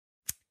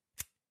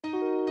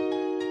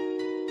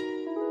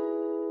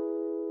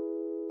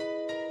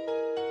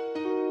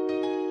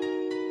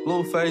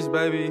Blueface,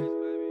 baby.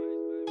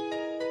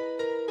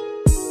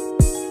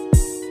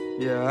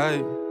 Yeah,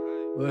 I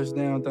bust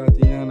down,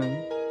 Tatiana.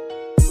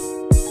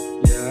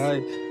 Yeah,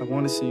 I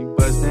wanna see you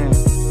bust down.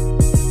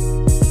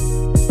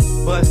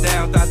 Bust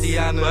down,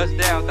 Tatiana. Bust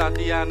down,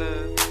 Tatiana.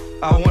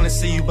 I wanna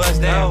see you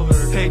bust down.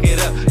 Pick it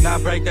up, now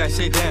break that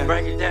shit down.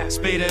 Break it down,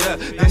 speed it up,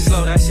 then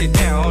slow that shit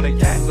down on the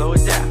gang. Slow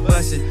it down,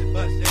 bust it,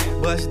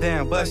 bust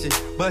down, bust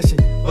it, bust it,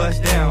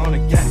 bust down on the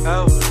gang.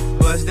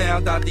 Bust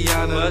down,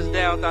 Tatiana. Bust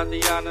down,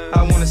 Tatiana.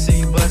 I wanna see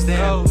you bust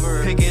down.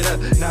 Pick it up,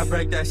 now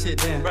break that shit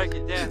down. Break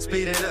it down,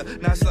 speed it up,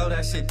 now slow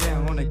that shit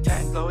down on the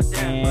gang. Slow it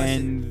down,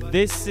 And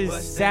this is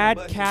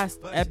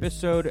Sadcast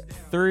episode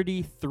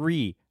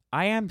 33.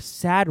 I am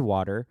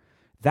Sadwater.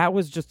 That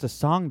was just a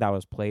song that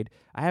was played.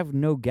 I have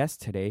no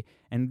guest today,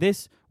 and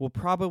this will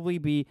probably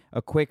be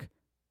a quick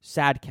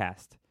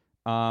Sadcast.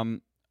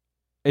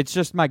 It's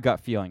just my gut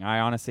feeling. I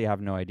honestly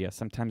have no idea.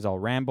 Sometimes I'll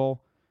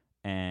ramble,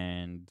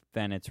 and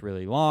then it's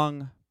really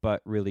long,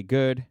 but really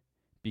good,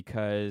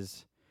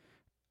 because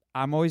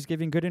I'm always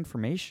giving good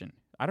information.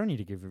 I don't need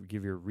to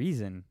give you a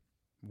reason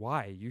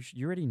why.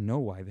 You already know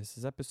why. This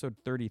is episode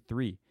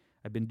 33.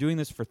 I've been doing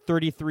this for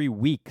 33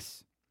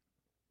 weeks.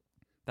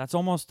 That's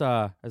almost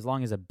as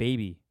long as a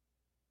baby.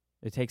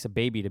 It takes a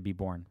baby to be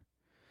born.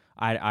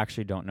 I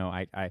actually don't know.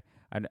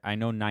 I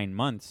know 9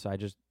 months. So I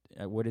just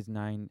what is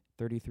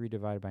 33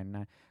 divided by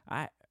 9?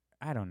 I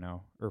don't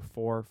know. Or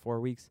 4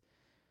 weeks.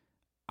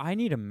 I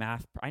need a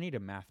math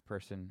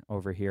person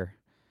over here.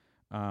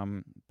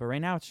 But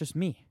right now it's just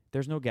me.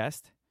 There's no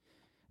guest.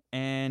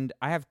 And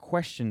I have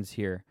questions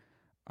here.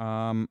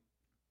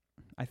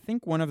 I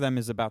think one of them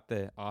is about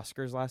the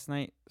Oscars last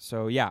night.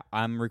 So, yeah,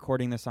 I'm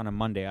recording this on a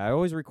Monday. I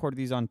always record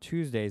these on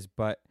Tuesdays,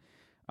 but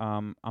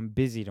I'm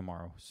busy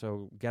tomorrow.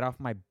 So get off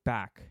my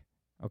back,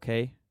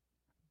 okay?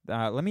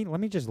 Let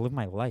me just live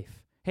my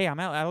life. Hey,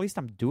 at least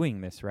I'm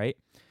doing this, right?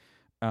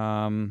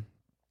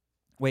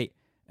 Wait,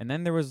 and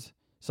then there was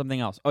something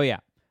else. Oh,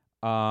 yeah.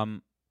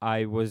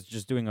 I was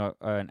just doing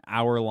an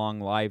hour-long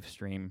live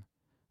stream,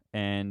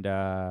 and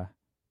there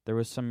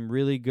was some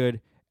really good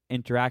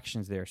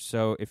interactions there.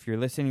 So if you're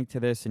listening to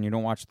this and you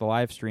don't watch the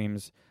live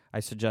streams, I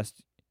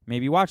suggest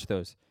maybe watch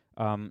those.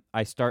 I'm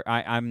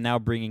now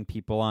bringing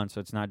people on, so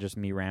it's not just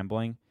me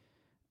rambling,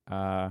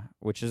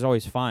 which is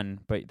always fun,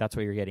 but that's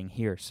what you're getting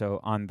here. So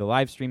on the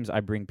live streams,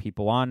 I bring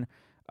people on,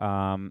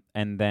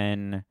 and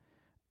then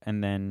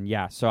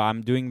yeah. So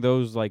I'm doing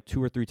those like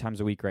 2 or 3 times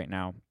a week right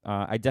now.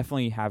 I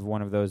definitely have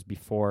one of those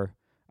before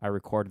I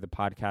record the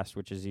podcast,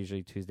 which is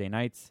usually Tuesday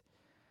nights.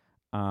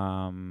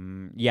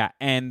 Yeah,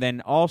 and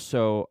then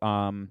also,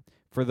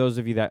 for those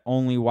of you that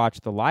only watch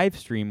the live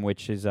stream,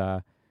 which is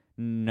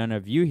none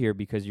of you here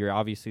because you're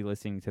obviously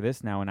listening to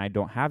this now and I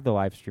don't have the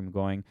live stream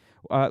going,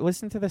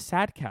 listen to the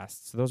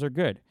Sadcasts. Those are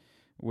good,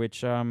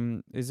 which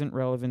isn't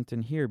relevant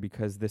in here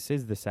because this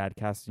is the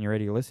Sadcast and you're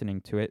already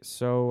listening to it,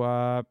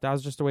 so that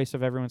was just a waste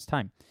of everyone's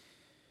time.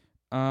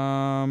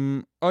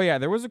 Oh yeah,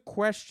 there was a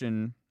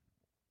question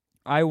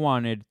I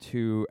wanted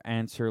to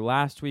answer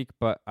last week,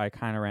 but I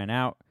kind of ran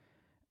out.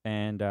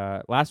 And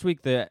last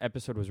week, the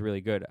episode was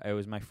really good. It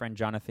was my friend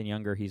Jonathan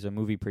Younger. He's a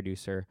movie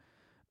producer,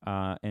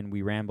 and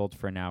we rambled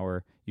for an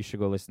hour. You should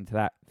go listen to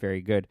that.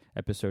 Very good,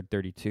 episode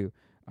 32.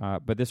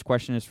 But this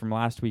question is from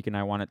last week, and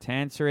I wanted to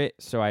answer it,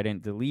 so I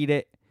didn't delete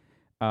it.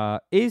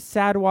 Is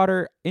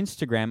Sadwater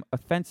Instagram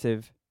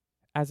offensive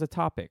as a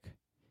topic?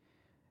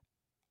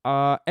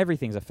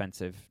 Everything's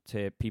offensive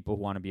to people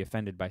who want to be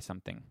offended by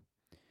something.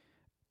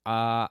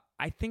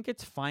 I think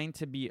it's fine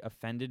to be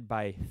offended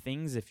by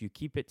things if you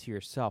keep it to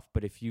yourself,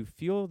 but if you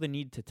feel the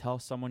need to tell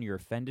someone you're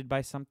offended by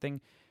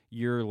something,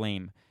 you're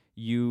lame.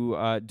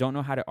 You don't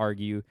know how to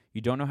argue. You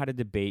don't know how to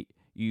debate.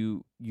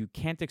 You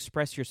can't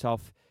express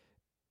yourself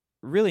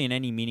really in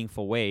any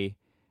meaningful way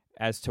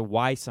as to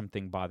why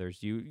something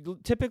bothers you.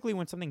 Typically,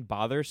 when something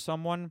bothers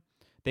someone,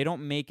 they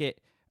don't make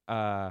it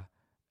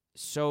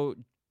so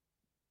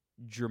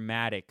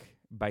dramatic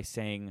by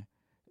saying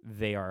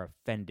they are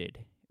offended.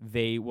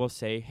 They will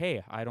say,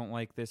 hey, I don't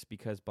like this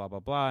because blah,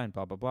 blah, blah, and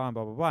blah, blah, blah, and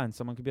blah, blah, blah. And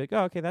someone could be like,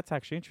 oh, okay, that's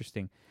actually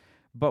interesting.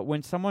 But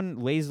when someone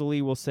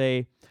lazily will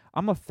say,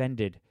 I'm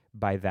offended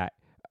by that,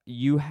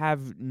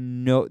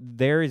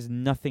 there is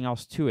nothing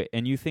else to it.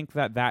 And you think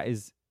that that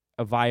is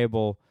a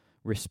viable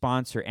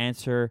response or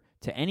answer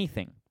to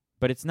anything.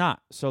 But it's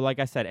not. So like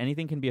I said,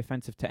 anything can be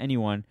offensive to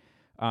anyone.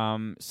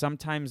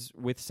 Sometimes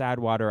with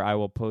Sadwater, I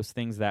will post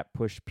things that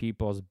push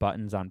people's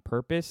buttons on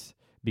purpose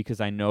because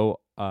I know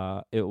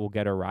it will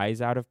get a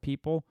rise out of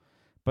people.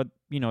 But,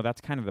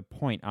 that's kind of the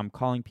point. I'm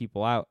calling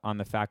people out on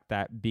the fact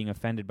that being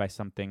offended by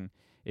something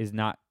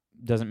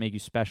doesn't make you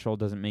special,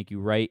 doesn't make you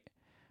right,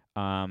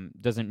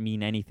 doesn't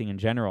mean anything in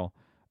general.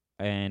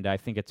 And I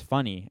think it's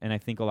funny, and I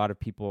think a lot of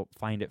people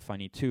find it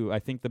funny too. I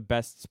think the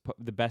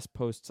best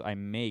posts I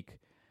make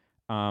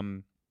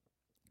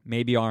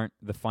maybe aren't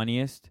the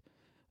funniest,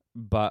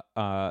 but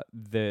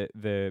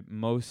the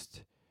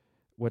most,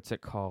 what's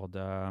it called,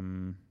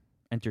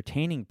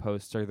 entertaining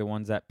posts are the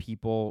ones that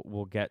people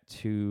will get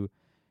to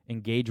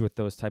engage with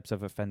those types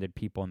of offended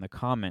people in the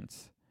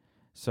comments.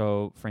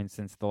 So, for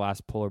instance, the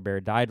last polar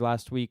bear died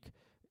last week.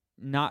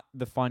 Not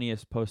the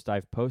funniest post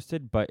I've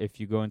posted, but if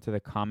you go into the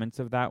comments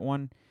of that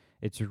one,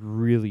 it's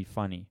really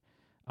funny.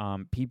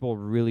 People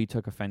really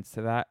took offense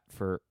to that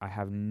for I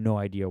have no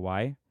idea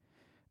why.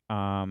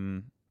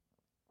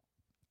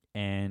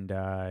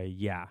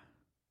 Yeah,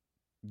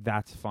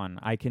 that's fun.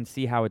 I can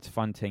see how it's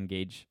fun to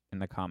engage in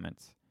the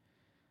comments.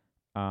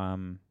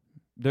 I've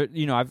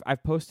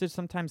posted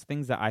sometimes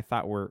things that I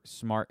thought were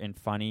smart and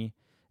funny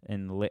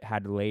and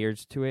had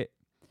layers to it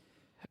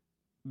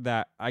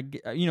that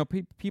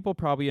people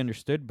probably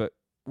understood but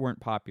weren't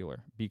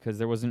popular because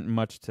there wasn't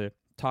much to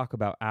talk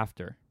about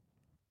after.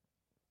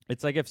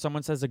 It's like if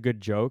someone says a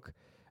good joke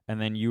and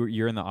then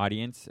you're in the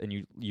audience and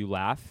you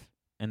laugh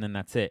and then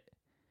that's it.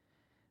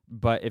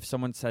 But if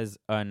someone says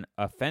an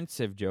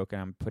offensive joke,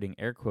 and I'm putting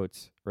air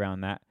quotes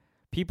around that,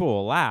 people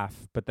will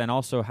laugh, but then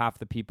also half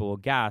the people will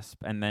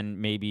gasp. And then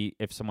maybe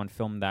if someone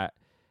filmed that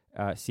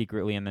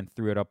secretly and then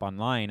threw it up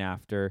online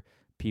after,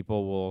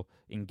 people will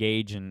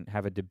engage and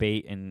have a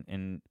debate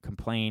and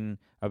complain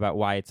about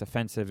why it's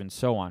offensive and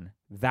so on.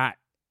 That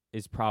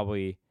is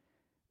probably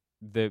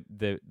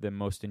the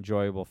most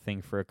enjoyable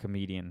thing for a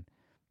comedian.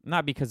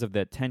 Not because of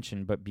the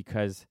attention, but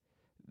because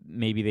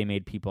maybe they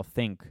made people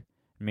think.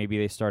 Maybe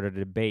they started a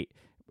debate.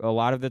 A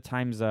lot of the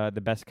times,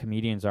 the best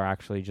comedians are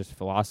actually just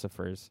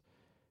philosophers.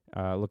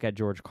 Look at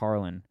George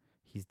Carlin.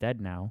 He's dead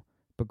now,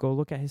 but go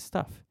look at his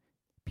stuff.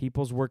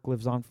 People's work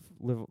live on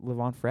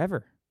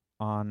forever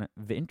on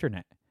the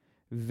internet.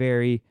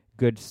 Very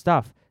good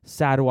stuff.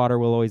 Sadwater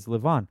will always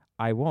live on.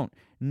 I won't.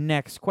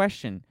 Next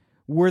question.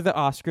 Were the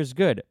Oscars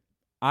good?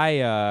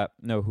 I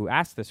know who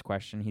asked this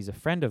question. He's a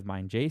friend of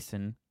mine,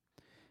 Jason.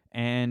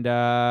 And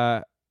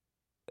I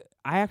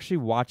actually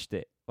watched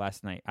it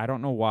last night. I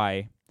don't know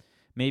why.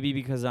 Maybe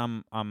because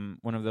I'm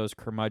one of those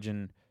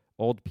curmudgeon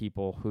old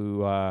people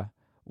who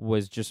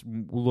was just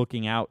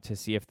looking out to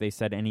see if they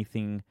said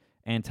anything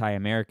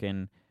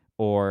anti-American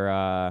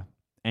or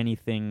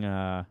anything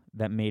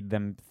that made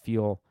them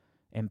feel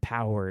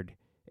empowered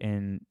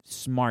and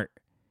smart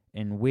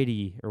and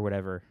witty or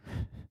whatever.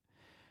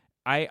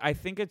 I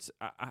think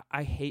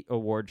I hate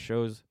award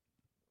shows.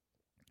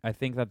 I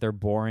think that they're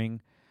boring.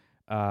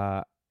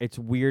 It's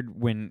weird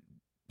when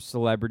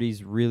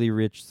celebrities, really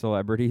rich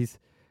celebrities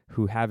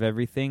who have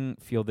everything,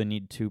 feel the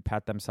need to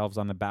pat themselves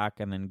on the back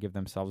and then give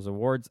themselves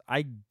awards.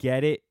 I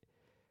get it.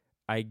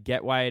 I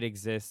get why it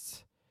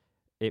exists.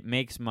 It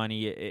makes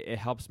money. It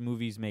helps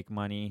movies make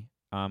money.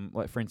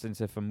 Like for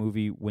instance, if a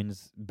movie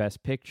wins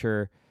Best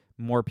Picture,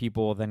 more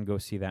people will then go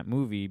see that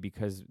movie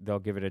because they'll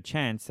give it a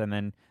chance, and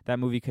then that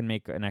movie can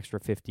make an extra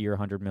 $50 or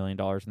 $100 million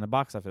in the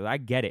box office. I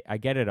get it. I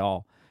get it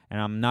all, and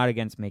I'm not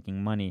against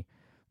making money.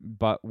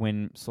 But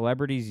when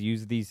celebrities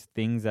use these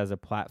things as a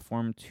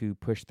platform to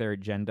push their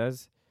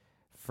agendas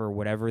for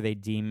whatever they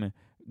deem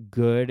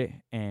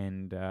good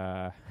and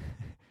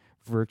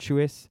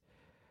virtuous,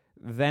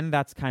 then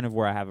that's kind of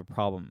where I have a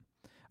problem.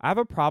 I have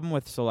a problem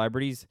with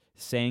celebrities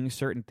saying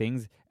certain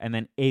things and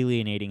then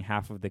alienating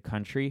half of the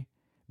country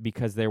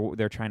because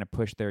they're trying to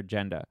push their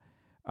agenda.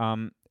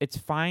 It's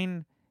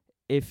fine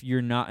if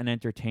you're not an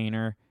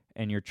entertainer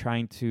and you're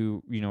trying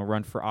to,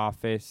 run for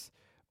office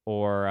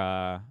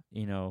or,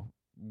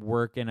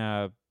 work in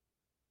a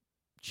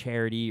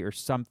charity or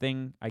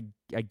something.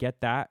 I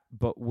get that.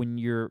 But when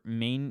your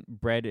main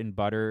bread and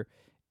butter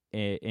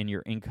in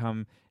your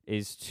income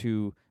is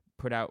to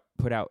put out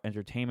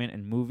entertainment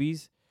and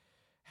movies,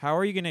 how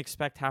are you going to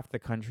expect half the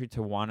country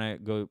to want to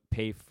go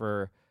pay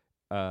for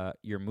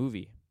your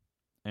movie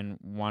and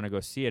want to go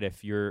see it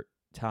if you're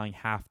telling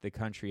half the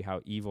country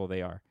how evil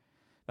they are?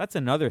 That's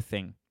another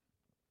thing.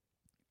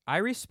 I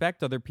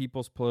respect other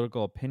people's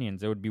political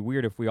opinions. It would be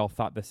weird if we all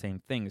thought the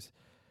same things.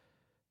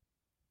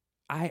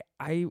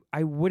 I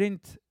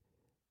wouldn't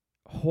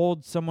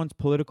hold someone's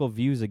political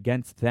views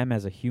against them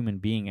as a human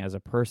being, as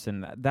a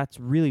person. That's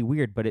really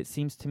weird, but it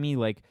seems to me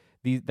like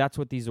that's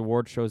what these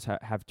award shows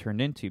have turned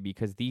into,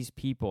 because these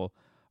people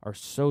are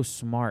so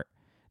smart.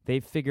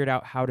 They've figured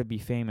out how to be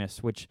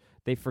famous, which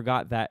they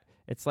forgot that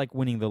it's like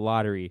winning the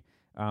lottery.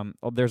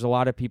 There's a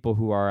lot of people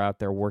who are out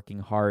there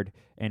working hard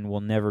and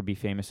will never be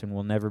famous and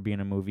will never be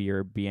in a movie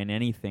or be in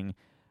anything.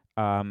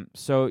 No.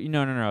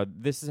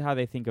 This is how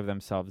they think of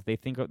themselves. They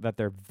think that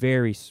they're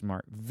very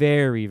smart,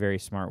 very, very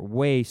smart,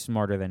 way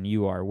smarter than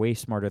you are, way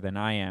smarter than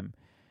I am.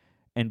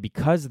 And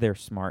because they're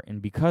smart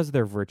and because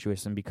they're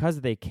virtuous and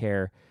because they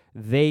care,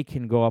 they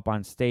can go up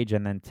on stage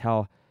and then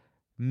tell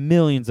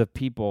millions of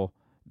people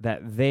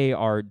that they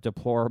are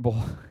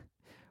deplorable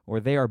or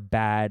they are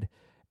bad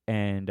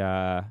and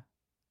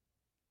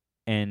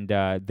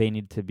they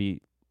need to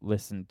be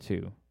listened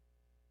to.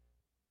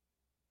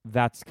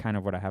 That's kind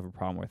of what I have a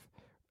problem with.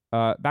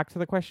 Back to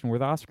the question, were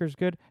the Oscars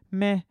good?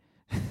 Meh.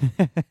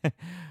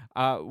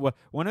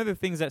 One of the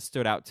things that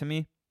stood out to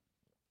me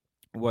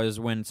was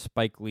when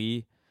Spike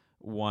Lee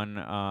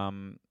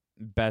won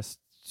Best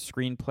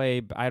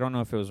Screenplay. I don't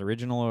know if it was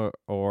original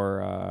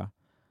or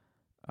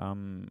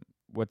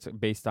what's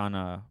based on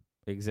a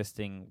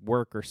existing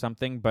work or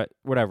something, but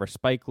whatever.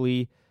 Spike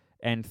Lee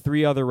and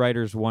 3 other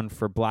writers won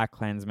for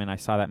BlacKkKlansman. I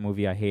saw that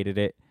movie. I hated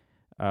it.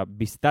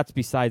 That's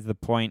besides the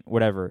point.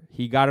 Whatever.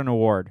 He got an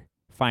award.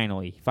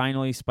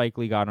 Finally, Spike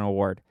Lee got an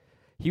award.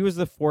 He was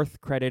the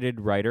 4th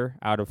credited writer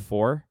out of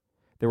 4.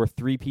 There were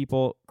 3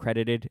 people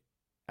credited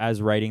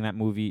as writing that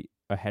movie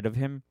ahead of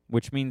him,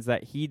 which means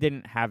that he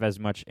didn't have as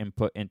much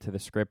input into the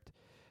script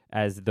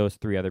as those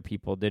 3 other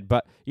people did.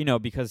 But,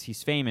 because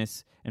he's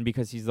famous and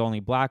because he's the only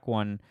black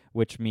one,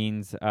 which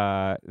means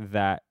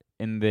that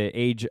in the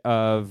age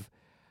of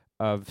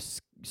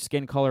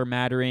skin color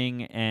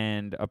mattering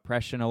and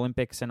oppression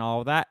Olympics and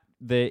all of that,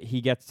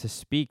 he gets to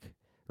speak,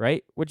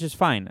 right? Which is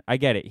fine. I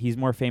get it. He's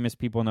more famous.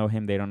 People know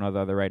him. They don't know the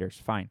other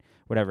writers. Fine.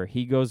 Whatever.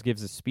 He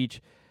gives a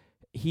speech.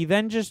 He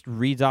then just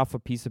reads off a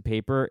piece of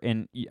paper,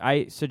 and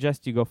I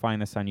suggest you go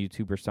find this on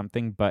YouTube or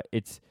something, but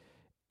it's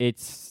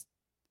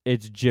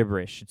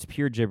gibberish. It's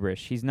pure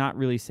gibberish. He's not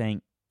really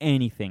saying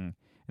anything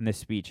in this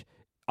speech.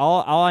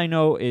 All I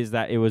know is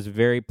that it was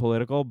very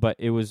political, but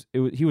he was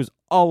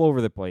all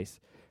over the place.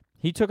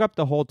 He took up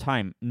the whole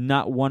time.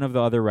 Not one of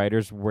the other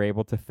writers were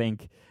able to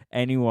thank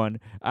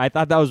anyone. I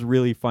thought that was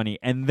really funny.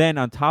 And then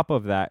on top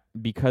of that,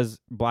 because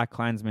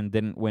BlacKkKlansman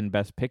didn't win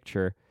Best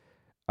Picture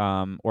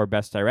or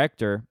Best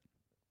Director,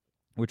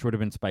 which would have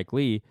been Spike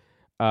Lee,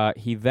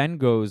 he then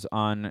goes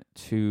on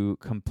to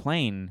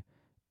complain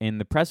in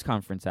the press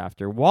conference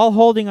after. While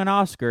holding an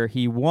Oscar,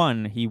 he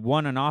won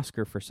an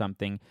Oscar for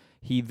something.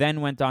 He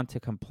then went on to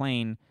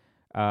complain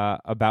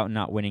about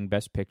not winning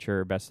Best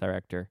Picture or Best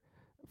Director.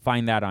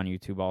 Find that on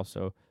YouTube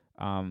also.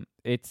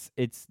 It's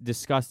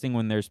disgusting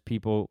when there's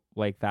people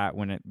like that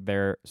when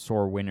they're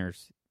sore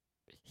winners.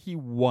 He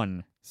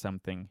won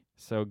something,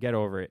 so get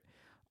over it.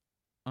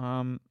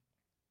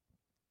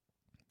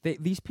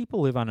 These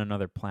people live on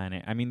another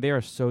planet. I mean, they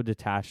are so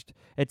detached.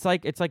 It's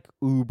like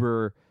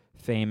uber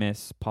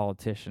famous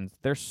politicians.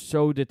 They're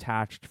so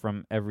detached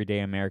from everyday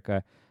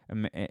America,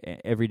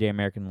 everyday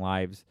American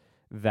lives,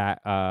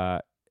 that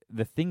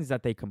the things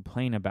that they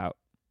complain about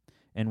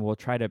and will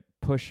try to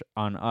push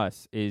on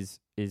us is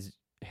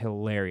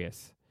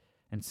hilarious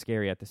and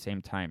scary at the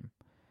same time.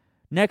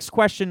 Next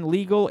question: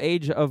 legal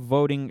age of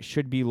voting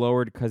should be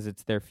lowered because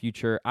it's their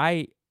future.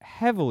 I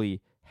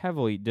heavily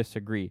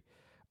disagree.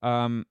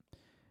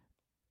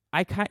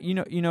 I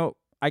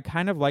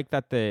kind of like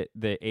that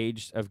the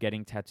age of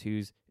getting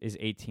tattoos is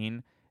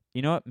 18.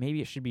 You know what?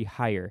 Maybe it should be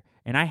higher.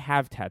 And I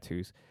have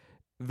tattoos.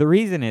 The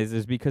reason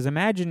is because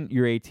imagine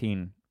you're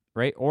 18,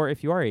 right? Or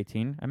if you are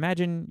 18,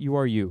 imagine you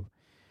are you.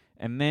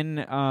 And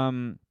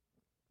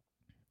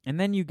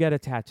then you get a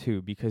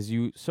tattoo because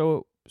you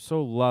so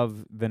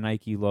love the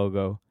Nike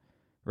logo,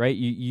 right?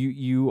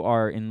 You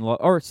are in love,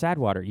 or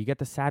Sadwater. You get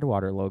the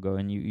Sadwater logo,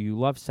 and you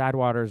love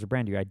Sadwater as a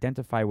brand. You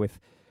identify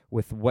with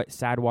what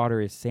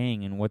Sadwater is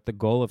saying and what the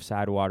goal of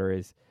Sadwater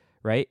is,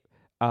 right?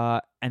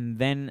 And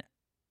then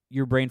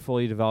your brain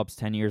fully develops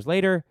 10 years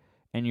later,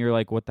 and you're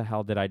like, what the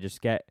hell did I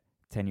just get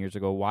 10 years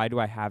ago? Why do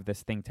I have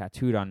this thing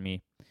tattooed on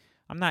me?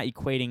 I'm not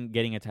equating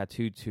getting a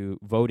tattoo to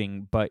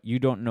voting, but you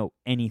don't know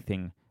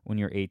anything when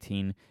you're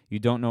 18. You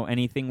don't know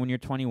anything when you're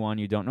 21.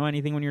 You don't know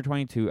anything when you're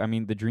 22. I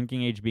mean, the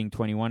drinking age being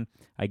 21,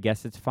 I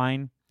guess it's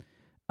fine.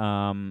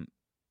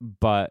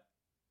 But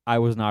I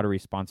was not a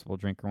responsible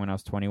drinker when I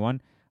was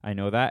 21. I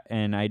know that,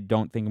 and I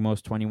don't think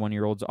most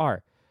 21-year-olds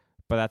are.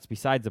 But that's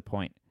besides the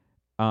point.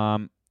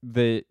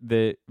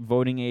 The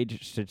voting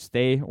age should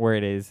stay where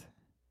it is.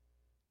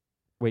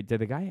 Wait,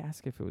 did the guy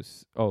ask if it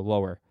was... Oh,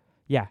 lower.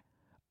 Yeah.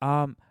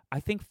 I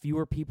think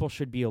fewer people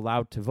should be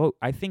allowed to vote.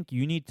 I think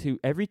you need to...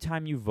 Every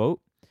time you vote,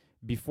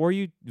 before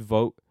you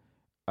vote,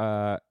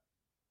 I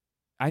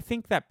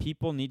think that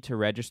people need to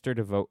register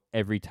to vote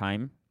every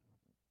time.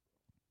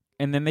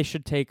 And then they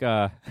should take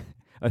a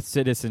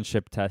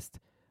citizenship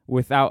test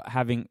without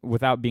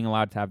being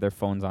allowed to have their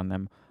phones on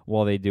them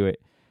while they do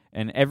it.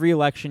 And every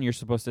election, you're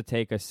supposed to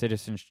take a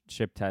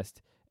citizenship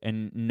test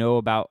and know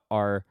about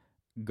our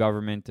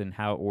government and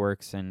how it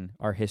works and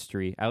our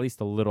history, at least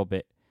a little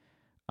bit.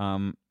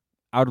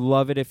 I would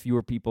love it if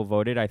fewer people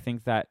voted. I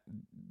think that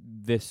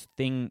this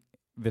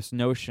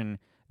notion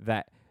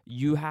that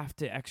you have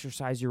to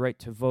exercise your right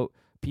to vote,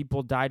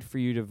 people died for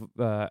you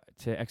to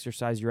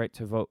exercise your right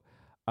to vote,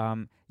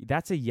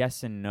 that's a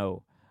yes and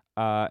no.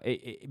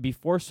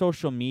 Before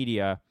social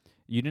media,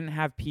 you didn't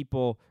have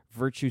people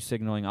virtue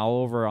signaling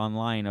all over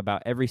online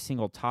about every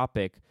single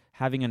topic,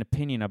 having an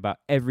opinion about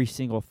every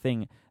single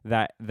thing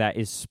that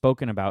is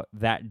spoken about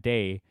that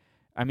day.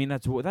 I mean,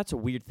 that's a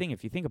weird thing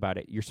if you think about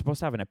it. You're supposed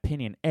to have an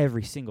opinion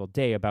every single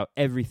day about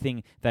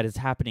everything that is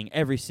happening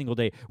every single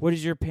day. What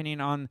is your opinion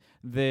on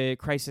the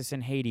crisis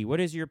in Haiti? What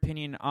is your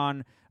opinion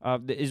on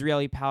the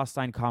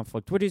Israeli-Palestine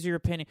conflict? What is your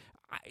opinion?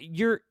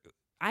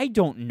 I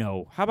don't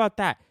know. How about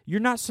that? You're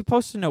not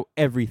supposed to know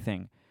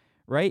everything,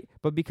 right?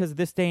 But because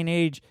this day and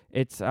age,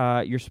 it's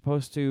you're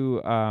supposed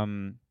to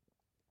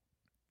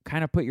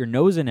kind of put your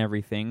nose in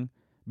everything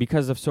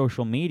because of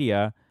social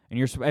media. And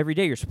every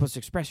day you're supposed to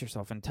express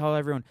yourself and tell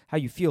everyone how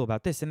you feel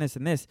about this and this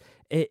and this.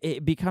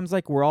 It becomes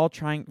like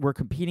we're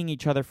competing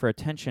each other for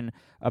attention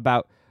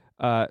about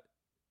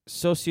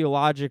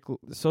sociological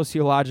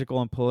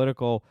and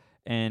political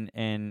and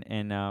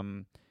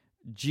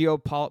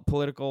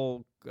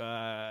geopolitical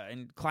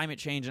and climate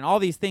change and all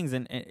these things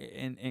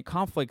and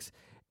conflicts,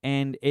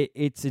 and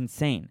it's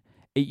insane.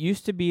 It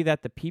used to be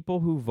that the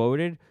people who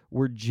voted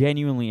were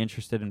genuinely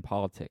interested in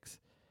politics.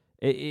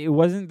 It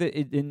wasn't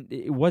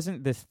it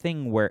wasn't this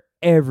thing where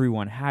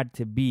everyone had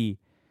to be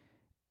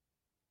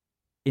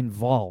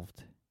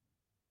involved.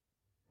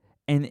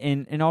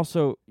 And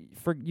also,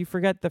 you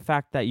forget the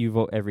fact that you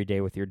vote every day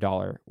with your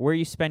dollar. Where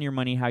you spend your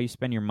money, how you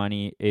spend your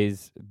money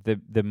is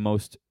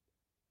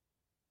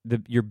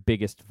your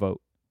biggest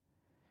vote.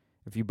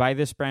 If you buy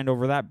this brand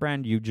over that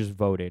brand, you just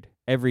voted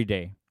every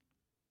day.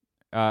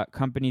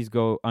 Companies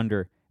go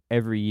under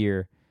every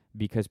year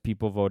because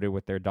people voted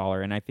with their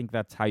dollar, and I think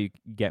that's how you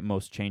get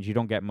most change. You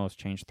don't get most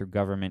change through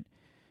government.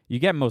 You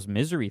get most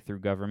misery through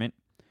government.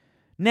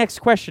 Next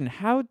question,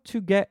 how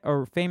to get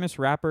a famous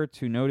rapper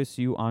to notice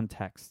you on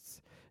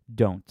texts?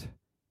 Don't.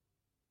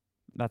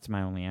 That's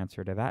my only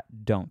answer to that.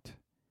 Don't.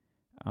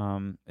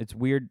 It's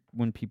weird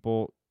when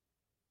people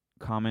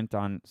comment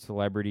on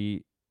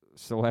celebrities'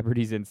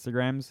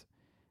 Instagrams,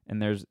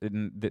 and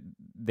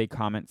they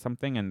comment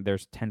something and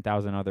there's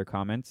 10,000 other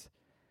comments.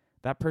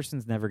 That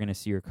person's never going to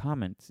see your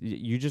comments.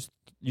 You just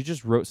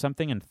wrote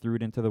something and threw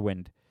it into the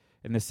wind.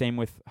 And the same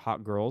with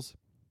hot girls.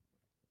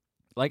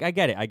 Like, I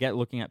get it. I get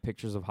looking at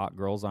pictures of hot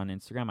girls on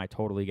Instagram. I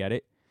totally get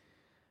it.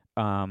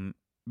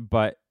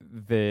 But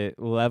the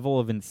level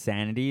of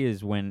insanity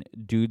is when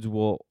dudes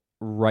will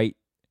write,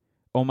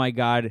 "Oh my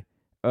God,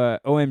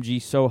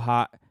 OMG, so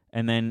hot,"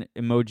 and then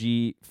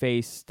emoji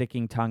face,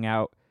 sticking tongue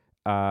out,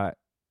 "I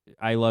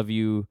love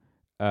you,"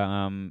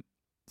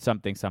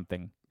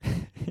 something.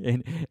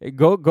 And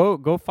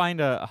go find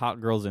a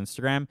hot girl's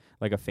Instagram,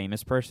 like a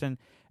famous person,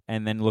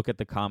 and then look at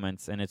the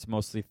comments, and it's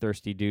mostly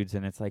thirsty dudes,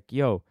 and it's like,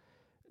 yo,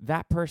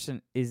 that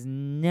person is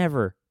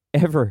never,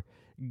 ever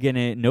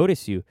gonna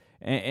notice you.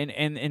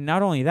 And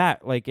not only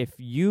that, like, if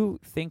you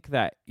think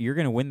that you're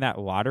gonna win that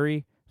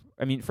lottery,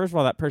 I mean, first of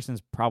all, that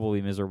person's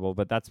probably miserable,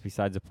 but that's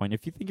besides the point.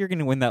 If you think you're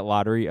gonna win that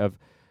lottery of,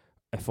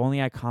 if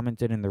only I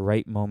commented in the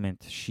right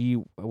moment,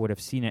 she would have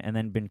seen it and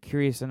then been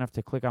curious enough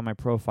to click on my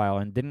profile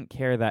and didn't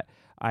care that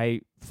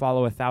I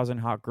follow 1,000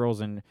 hot girls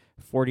and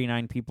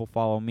 49 people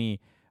follow me,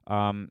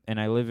 and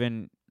I live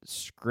in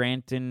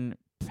Scranton,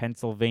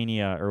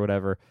 Pennsylvania or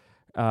whatever,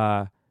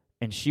 and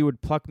she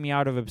would pluck me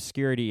out of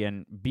obscurity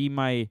and be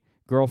my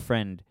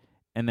girlfriend,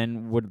 and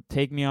then would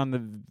take me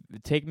on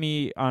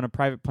a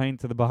private plane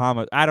to the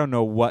Bahamas. I don't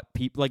know what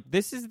people like.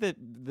 This is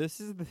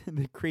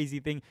the crazy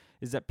thing,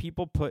 is that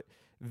people put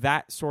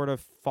that sort of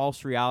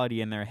false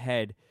reality in their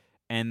head,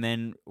 and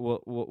then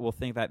will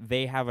think that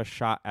they have a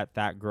shot at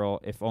that girl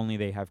if only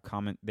they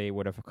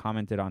would have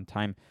commented on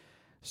time.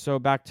 So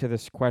back to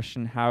this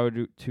question, how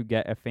to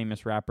get a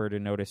famous rapper to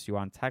notice you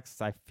on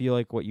texts. I feel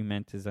like what you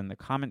meant is in the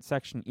comment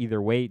section.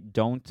 Either way,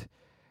 don't.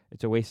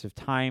 It's a waste of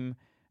time.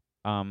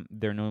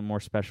 They're no more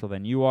special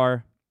than you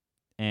are.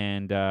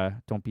 And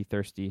don't be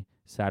thirsty,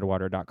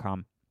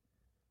 sadwater.com.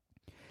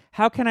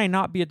 How can I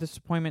not be a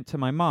disappointment to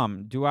my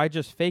mom? Do I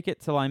just fake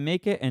it till I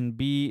make it and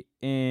be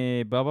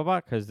blah, blah, blah,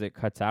 because it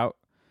cuts out?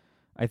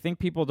 I think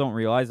people don't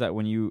realize that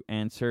when you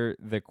answer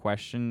the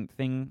question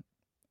thing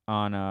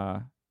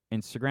on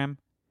Instagram,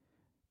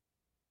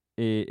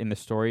 in the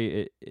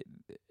story,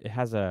 it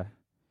has a...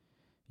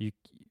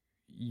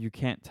 You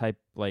can't type,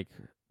 like,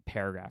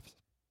 paragraphs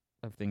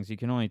of things. You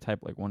can only type,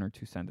 like, 1 or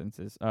 2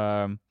 sentences.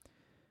 How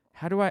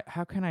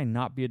can I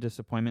not be a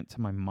disappointment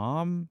to my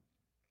mom?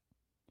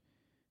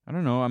 I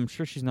don't know. I'm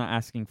sure she's not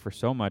asking for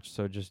so much,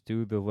 so just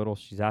do the little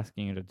she's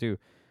asking you to do.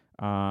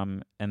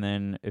 And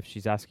then if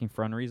she's asking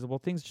for unreasonable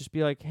things, just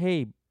be like,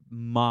 "Hey,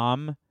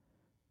 Mom,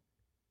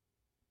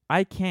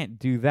 I can't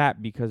do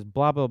that because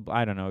blah, blah, blah."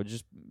 I don't know.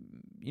 Just,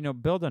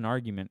 build an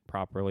argument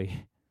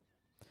properly.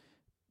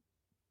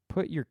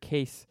 Put your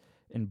case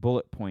in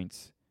bullet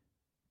points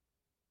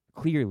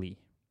clearly.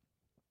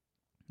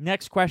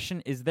 Next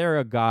question, is there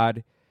a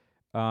God?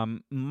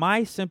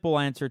 My simple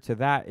answer to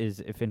that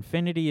is, if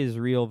infinity is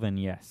real, then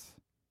yes.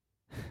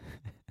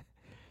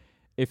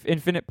 If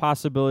infinite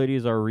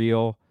possibilities are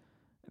real,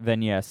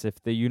 then yes.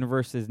 If the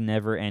universe is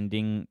never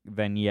ending,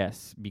 then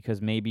yes,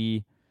 because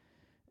maybe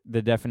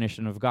the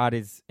definition of God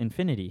is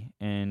infinity.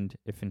 And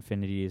if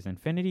infinity is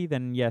infinity,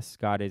 then yes,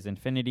 God is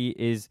infinity.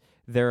 Is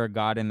there a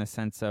God in the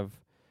sense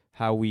of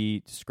how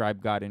we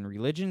describe God in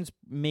religions?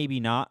 Maybe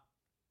not.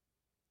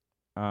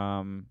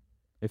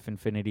 If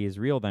infinity is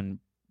real, then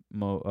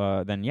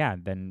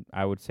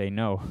I would say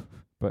no.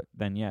 But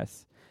then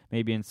yes,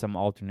 maybe in some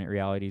alternate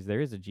realities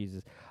there is a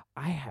Jesus.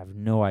 I have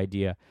no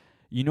idea.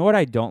 You know what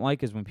I don't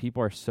like is when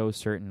people are so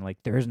certain,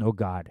 like, there is no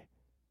God,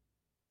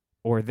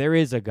 or there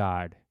is a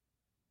God.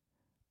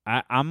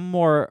 I'm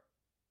more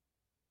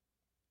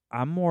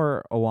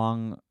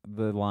along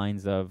the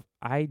lines of,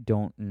 I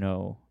don't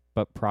know,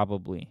 but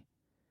probably.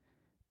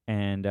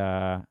 And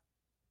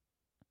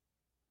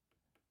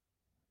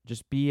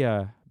just be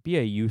a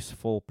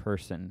useful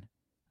person,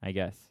 I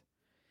guess.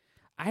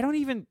 I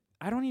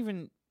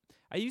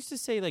used to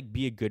say, like,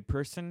 be a good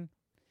person.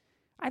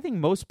 I think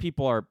most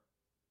people are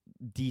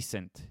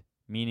decent.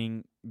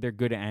 meaning they're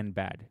good and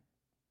bad.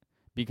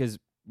 Because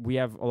we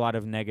have a lot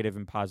of negative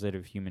and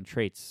positive human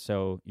traits.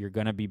 So you're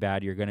going to be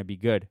bad, you're going to be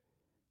good.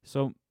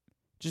 So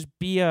just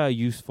be a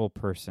useful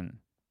person.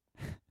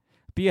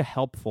 Be a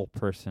helpful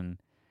person.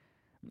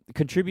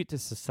 Contribute to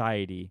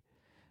society.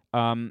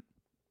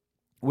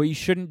 What you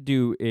shouldn't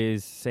do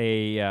is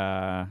say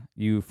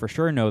you for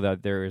sure know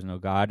that there is no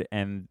God,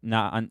 and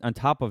not on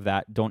top of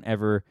that, don't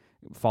ever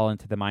fall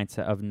into the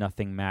mindset of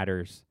nothing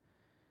matters.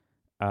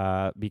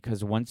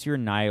 Because once you're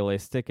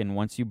nihilistic and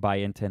once you buy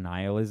into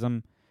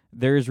nihilism,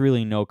 there is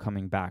really no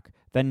coming back.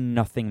 Then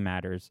nothing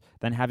matters.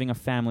 Then having a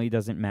family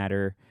doesn't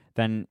matter.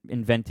 Then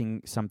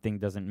inventing something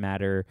doesn't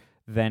matter.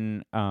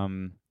 Then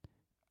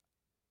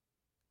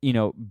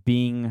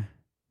being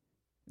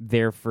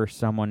there for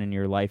someone in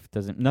your life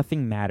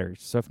nothing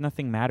matters. So if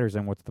nothing matters,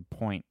 then what's the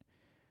point?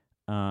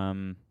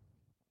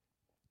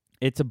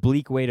 It's a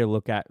bleak way to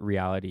look at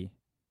reality,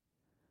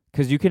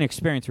 because you can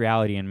experience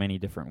reality in many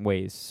different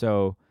ways.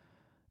 So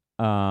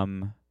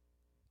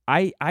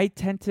I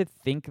tend to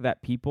think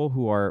that people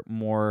who are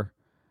more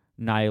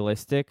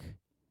nihilistic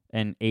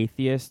and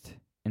atheist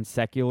and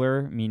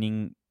secular,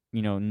 meaning,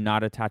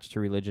 not attached to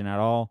religion at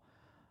all,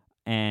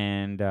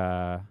 and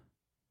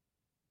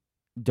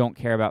don't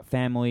care about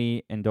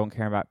family and don't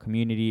care about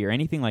community or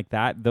anything like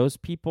that, those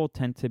people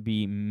tend to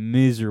be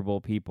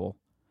miserable people.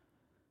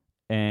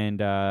 And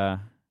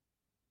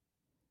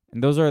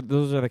those are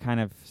the kind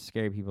of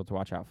scary people to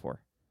watch out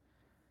for.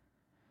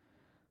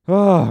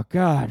 Oh,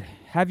 God.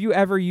 Have you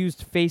ever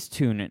used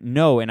Facetune?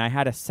 No, and I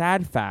had a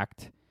sad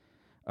fact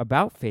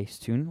about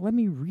Facetune. Let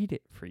me read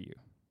it for you.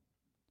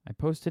 I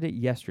posted it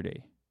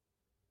yesterday.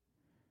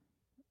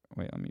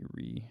 Wait, let me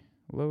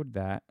reload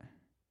that.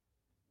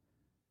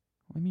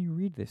 Let me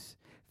read this.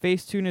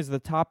 Facetune is the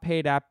top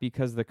paid app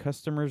because the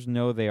customers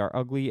know they are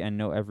ugly and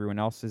know everyone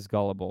else is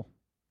gullible.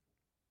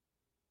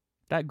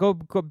 That go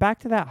back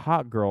to that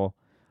hot girl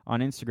on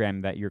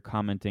Instagram that you're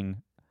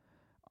commenting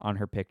on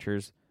her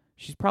pictures.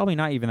 She's probably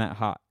not even that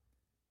hot.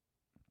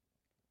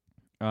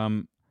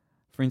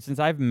 For instance,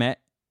 I've met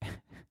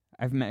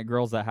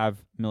girls that have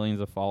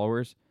millions of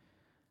followers.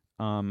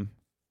 One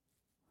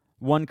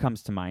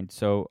comes to mind.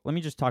 So let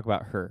me just talk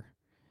about her.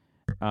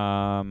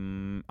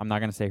 I'm not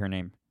going to say her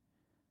name,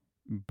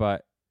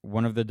 but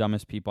one of the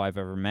dumbest people I've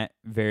ever met.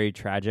 Very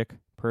tragic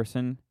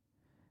person.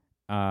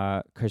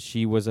 Because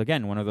she was,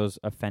 again, one of those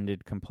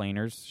offended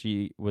complainers.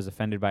 She was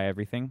offended by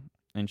everything,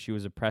 and she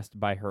was oppressed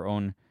by her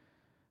own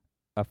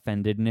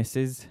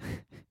offendednesses.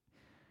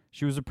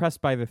 She was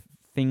oppressed by the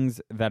things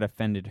that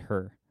offended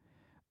her.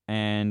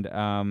 And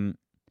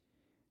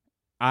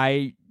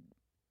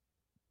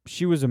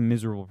she was a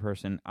miserable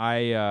person.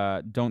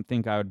 I don't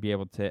think I would be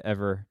able to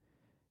ever...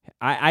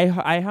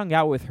 I hung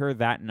out with her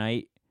that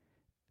night.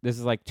 This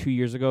is like 2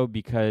 years ago,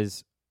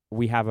 because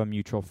we have a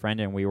mutual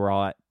friend and we were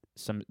all at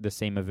the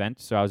same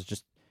event. So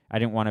I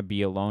didn't want to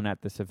be alone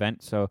at this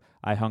event. So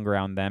I hung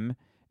around them,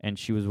 and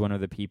she was one of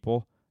the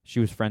people. She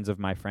was friends of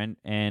my friend,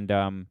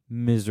 and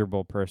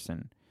miserable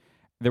person.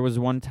 There was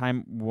one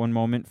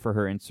moment for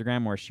her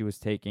Instagram where she was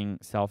taking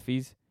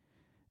selfies,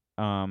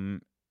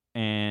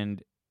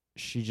 and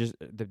she just,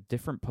 the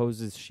different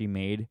poses she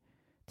made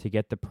to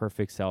get the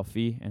perfect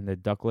selfie, and the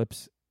duck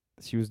lips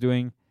she was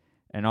doing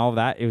and all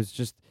that. It was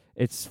just,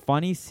 it's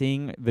funny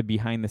seeing the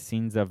behind the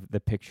scenes of the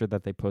picture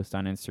that they post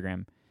on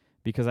Instagram,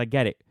 because I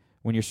get it.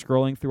 When you're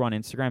scrolling through on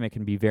Instagram, it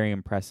can be very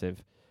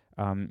impressive.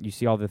 You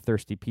see all the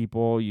thirsty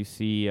people, you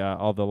see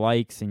all the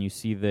likes, and you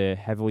see the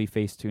heavily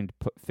face-tuned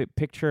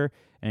picture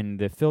and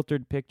the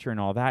filtered picture and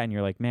all that, and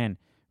you're like, man,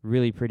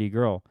 really pretty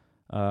girl.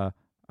 I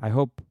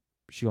hope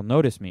she'll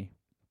notice me.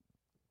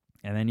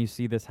 And then you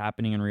see this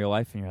happening in real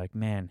life, and you're like,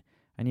 man,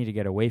 I need to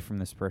get away from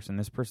this person.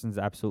 This person's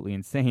absolutely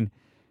insane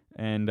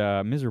and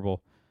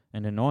miserable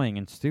and annoying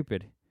and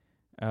stupid.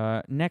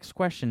 Next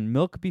question,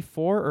 milk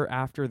before or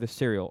after the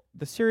cereal?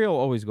 The cereal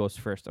always goes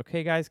first.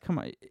 Okay, guys, come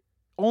on.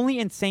 Only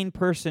insane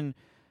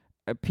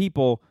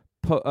people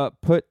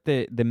put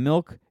the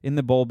milk in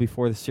the bowl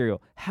before the cereal.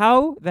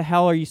 How the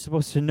hell are you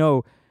supposed to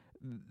know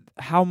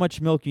how much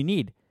milk you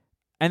need?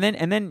 And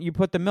then you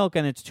put the milk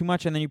and it's too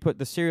much, and then you put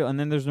the cereal, and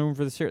then there's no room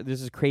for the cereal.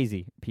 This is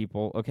crazy,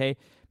 people, okay?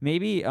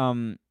 Maybe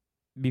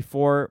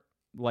before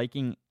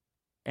liking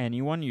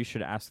anyone, you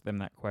should ask them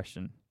that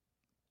question.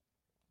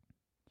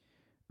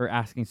 Or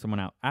asking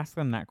someone out. Ask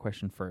them that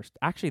question first.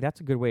 Actually,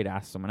 that's a good way to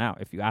ask someone out.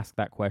 If you ask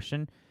that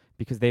question,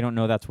 because they don't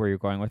know that's where you're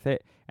going with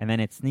it, and then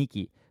it's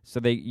sneaky. So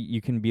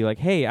you can be like,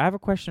 hey, I have a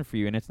question for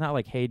you. And it's not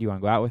like, hey, do you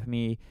want to go out with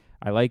me?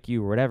 I like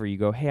you, or whatever. You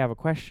go, hey, I have a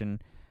question.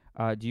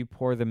 Do you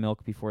pour the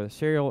milk before the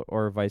cereal,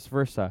 or vice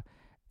versa?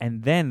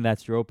 And then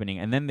that's your opening.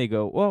 And then they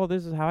go, well,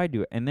 this is how I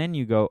do it. And then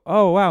you go,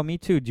 oh, wow, me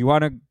too. Do you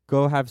want to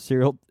go have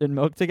cereal and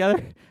milk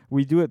together?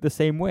 We do it the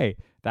same way.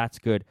 That's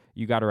good.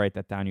 You got to write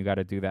that down. You got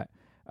to do that.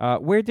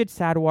 Where did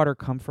sad water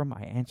come from?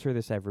 I answer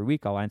this every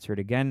week. I'll answer it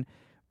again.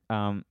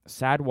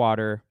 Sad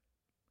water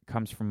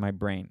comes from my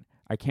brain.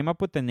 I came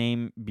up with the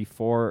name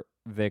before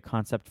the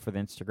concept for the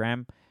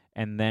Instagram,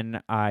 and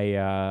then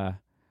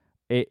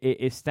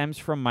It stems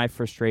from my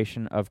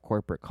frustration of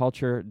corporate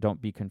culture. Don't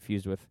be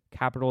confused with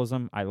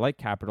capitalism. I like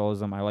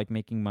capitalism. I like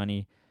making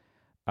money.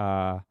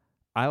 I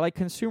like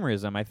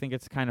consumerism. I think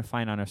it's kind of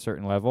fine on a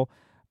certain level.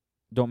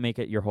 Don't make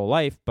it your whole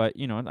life, but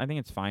I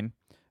think it's fine.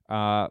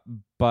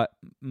 But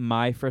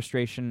my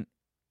frustration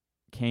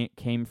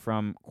came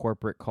from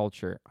corporate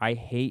culture. I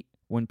hate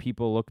when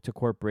people look to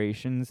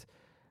corporations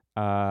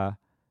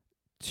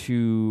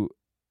to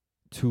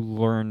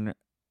learn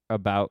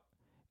about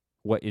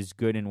what is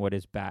good and what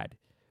is bad.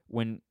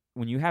 When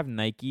you have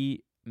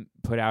Nike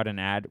put out an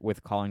ad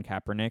with Colin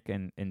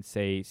Kaepernick and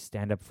say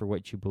stand up for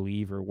what you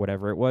believe or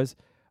whatever it was,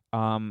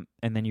 and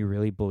then you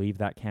really believe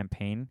that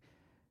campaign,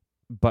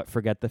 but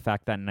forget the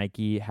fact that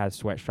Nike has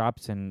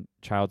sweatshops and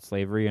child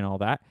slavery and all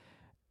that.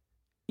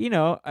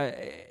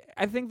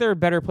 I think there are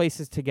better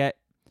places to get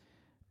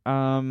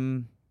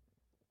to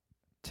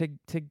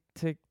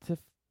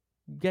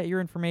get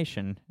your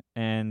information,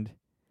 and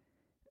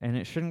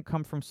it shouldn't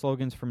come from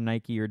slogans from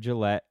Nike or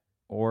Gillette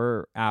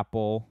or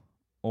Apple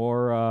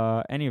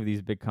or any of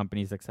these big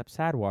companies except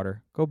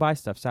Sadwater. Go buy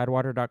stuff,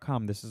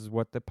 sadwater.com. This is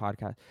what the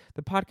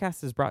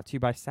podcast is brought to you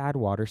by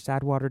Sadwater,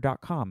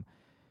 sadwater.com.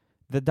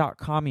 The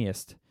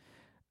 .commiest.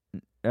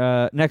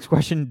 Next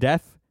question,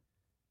 death.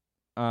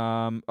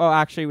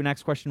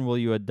 Next question, will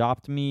you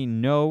adopt me?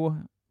 No.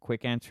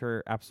 Quick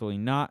answer, absolutely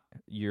not.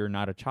 You're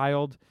not a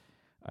child.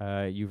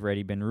 You've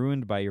already been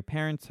ruined by your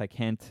parents. I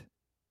can't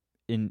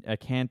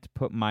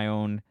put my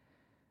own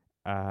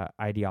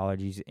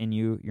ideologies in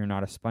you. You're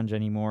not a sponge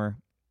anymore.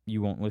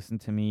 You won't listen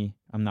to me.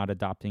 I'm not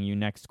adopting you.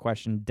 Next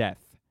question,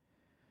 death.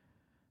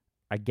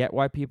 I get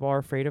why people are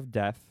afraid of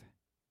death.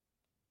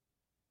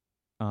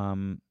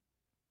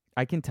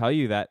 I can tell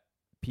you that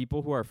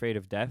people who are afraid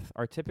of death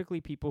are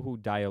typically people who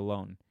die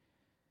alone.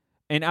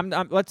 And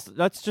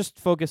let's just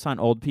focus on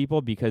old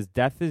people, because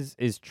death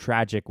is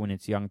tragic when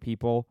it's young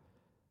people.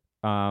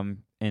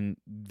 And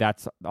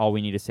that's all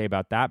we need to say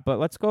about that. But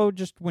let's go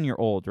just when you're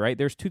old, right?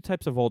 There's two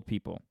types of old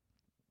people.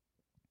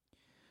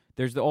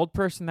 There's the old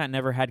person that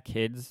never had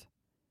kids,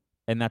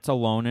 and that's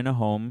alone in a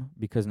home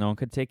because no one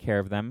could take care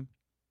of them.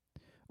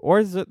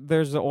 Or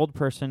there's the old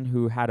person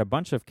who had a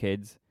bunch of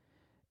kids,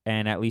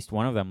 and at least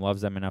one of them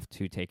loves them enough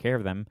to take care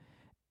of them,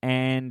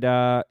 and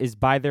is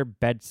by their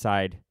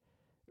bedside,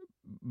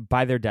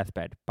 by their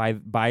deathbed,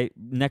 by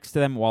next to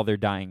them while they're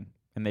dying,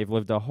 and they've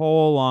lived a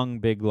whole long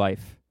big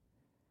life.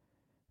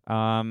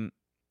 So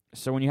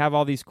when you have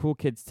all these cool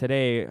kids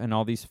today and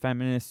all these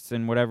feminists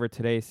and whatever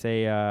today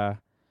say,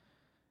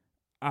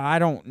 I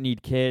don't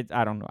need kids.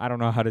 I don't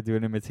know how to do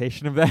an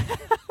imitation of that.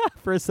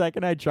 For a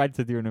second, I tried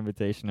to do an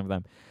imitation of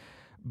them,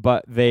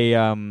 but they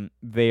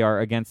are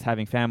against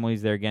having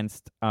families. They're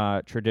against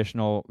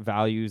traditional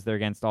values. They're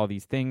against all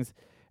these things.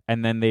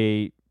 And then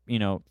they,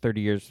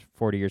 30 years,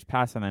 40 years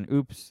pass, and then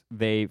oops,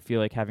 they feel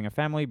like having a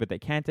family, but they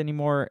can't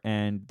anymore,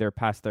 and they're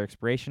past their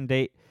expiration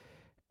date.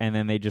 And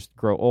then they just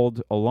grow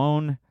old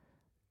alone.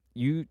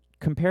 You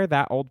compare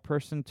that old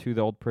person to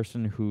the old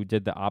person who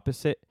did the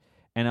opposite,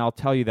 and I'll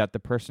tell you that the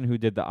person who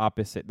did the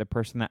opposite, the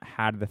person that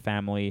had the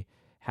family,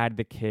 had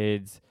the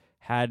kids,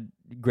 had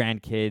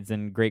grandkids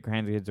and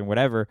great-grandkids and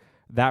whatever,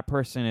 that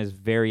person is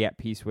very at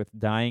peace with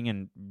dying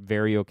and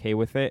very okay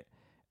with it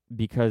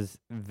because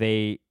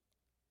they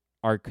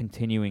are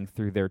continuing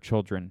through their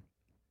children.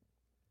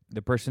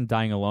 The person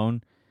dying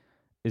alone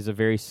is a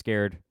very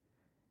scared,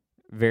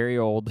 very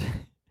old,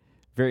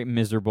 very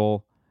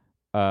miserable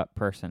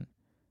person.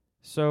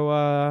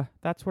 So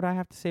that's what I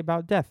have to say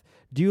about death.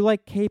 Do you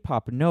like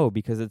K-pop? No,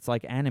 because it's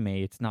like anime.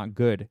 It's not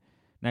good.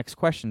 Next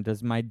question.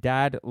 Does my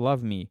dad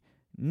love me?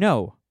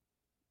 No.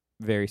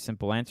 Very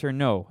simple answer.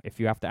 No. If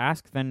you have to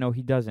ask, then no,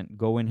 he doesn't.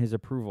 Go in his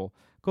approval.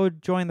 Go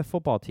join the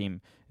football team.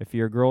 If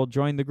you're a girl,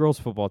 join the girls'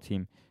 football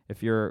team.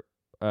 If you're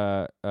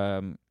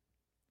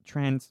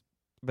trans,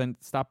 then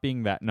stop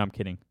being that. No, I'm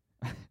kidding.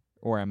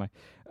 Or am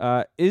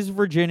I? Is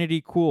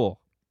virginity cool?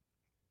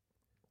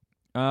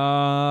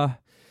 Yeah,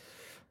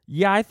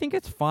 I think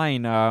it's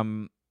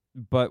fine.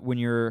 But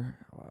when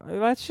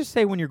let's just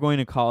say when you're going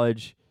to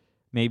college,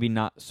 maybe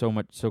not so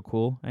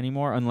cool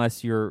anymore,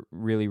 unless you're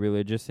really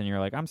religious and you're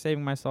like, I'm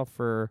saving myself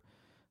for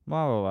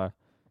blah, blah, blah.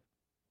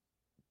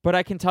 But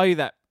I can tell you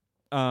that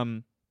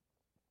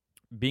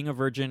being a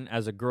virgin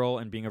as a girl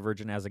and being a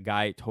virgin as a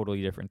guy,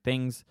 totally different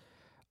things.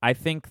 I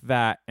think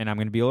that, and I'm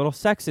going to be a little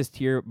sexist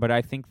here, but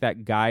I think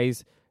that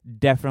guys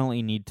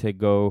definitely need to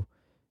go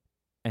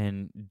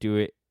and do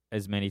it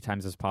as many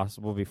times as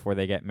possible before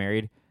they get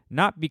married.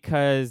 Not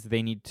because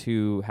they need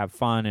to have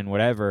fun and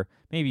whatever,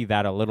 maybe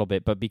that a little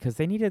bit, but because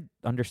they need to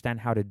understand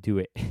how to do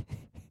it.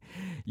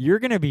 You're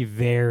going to be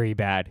very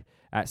bad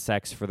at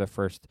sex for the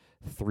first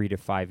 3 to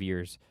 5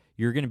 years.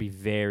 You're going to be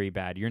very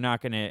bad. You're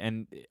not going to,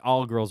 and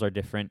all girls are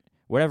different.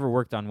 Whatever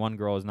worked on one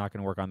girl is not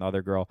going to work on the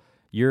other girl.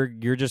 You're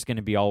just going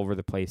to be all over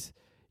the place.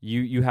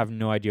 You have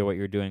no idea what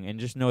you're doing, and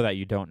just know that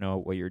you don't know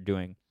what you're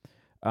doing.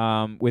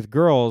 With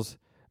girls,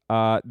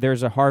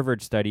 there's a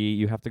Harvard study.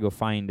 You have to go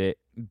find it.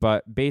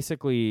 But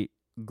basically,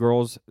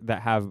 girls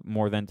that have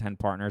more than 10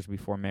 partners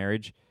before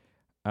marriage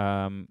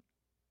are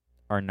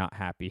not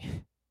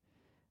happy.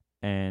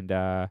 And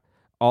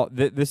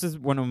this is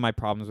one of my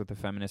problems with the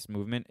feminist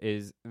movement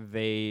is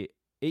it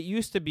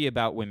used to be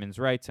about women's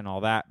rights and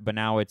all that, but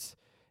now it's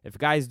if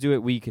guys do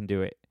it, we can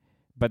do it.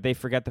 But they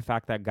forget the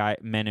fact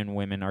that men and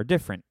women are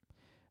different.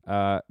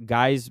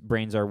 Guys'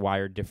 brains are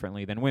wired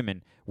differently than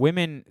women.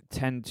 Women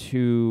tend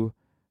to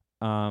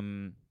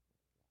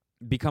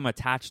become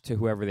attached to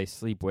whoever they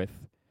sleep with.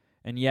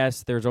 And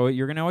yes, you're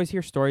going to always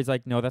hear stories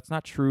like, no, that's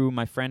not true.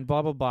 My friend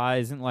blah, blah, blah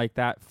isn't like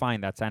that.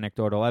 Fine, that's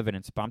anecdotal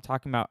evidence. But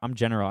I'm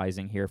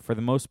generalizing here. For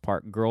the most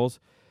part, girls,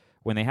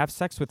 when they have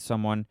sex with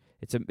someone,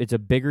 it's a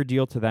bigger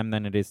deal to them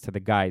than it is to the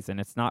guys. And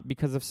it's not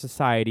because of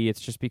society.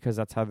 It's just because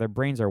that's how their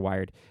brains are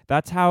wired.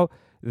 That's how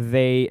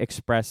they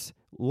express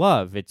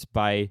love. It's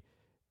by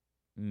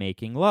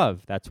making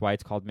love. That's why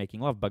it's called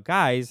making love. But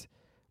guys,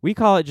 we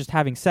call it just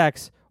having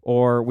sex,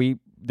 or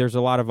there's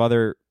a lot of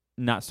other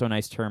not so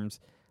nice terms.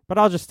 But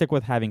I'll just stick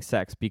with having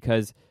sex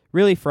because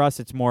really for us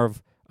it's more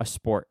of a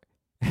sport.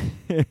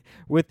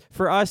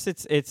 For us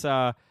it's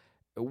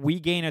we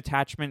gain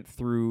attachment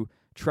through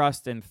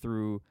trust and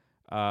through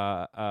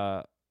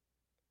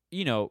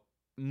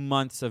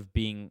months of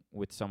being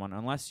with someone.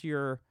 Unless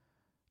you're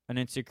an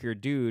insecure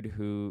dude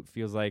who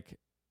feels like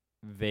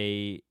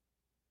the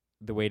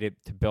way to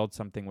build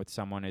something with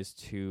someone is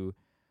to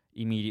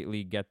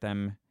immediately get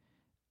them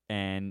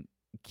and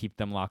keep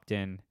them locked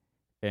in.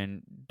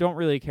 And don't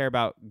really care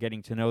about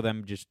getting to know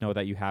them, just know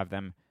that you have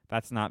them.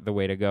 That's not the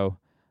way to go.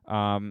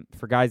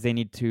 For guys, they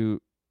need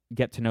to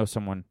get to know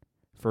someone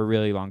for a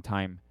really long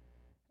time.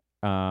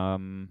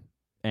 And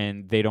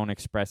they don't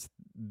express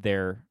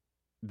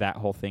that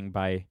whole thing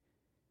by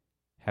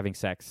having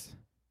sex.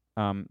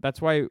 That's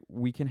why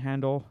we can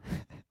handle...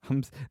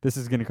 this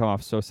is going to come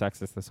off so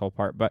sexist, this whole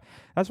part, but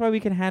that's why we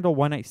can handle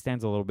one-night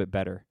stands a little bit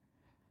better.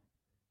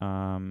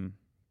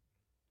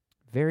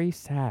 Very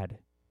sad.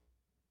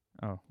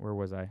 Oh, where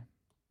was I?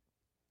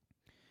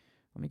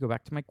 Let me go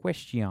back to my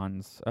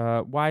questions.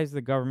 Why is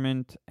the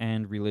government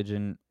and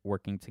religion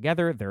working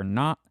together? They're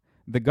not.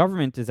 The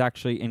government is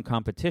actually in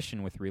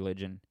competition with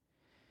religion.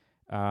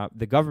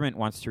 The government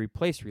wants to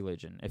replace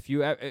religion.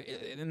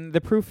 And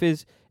the proof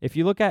is, if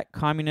you look at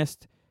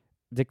communist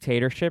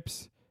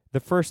dictatorships,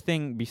 the first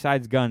thing,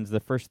 besides guns, the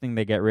first thing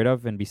they get rid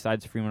of, and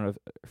besides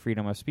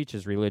freedom of speech,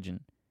 is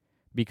religion.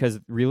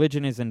 Because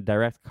religion is in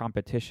direct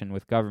competition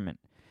with government.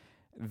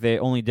 The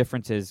only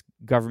difference is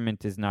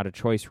government is not a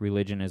choice,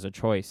 religion is a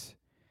choice.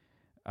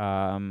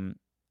 And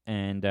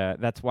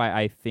that's why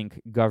I think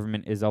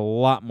government is a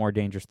lot more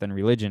dangerous than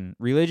religion.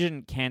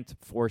 Religion can't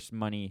force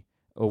money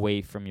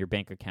away from your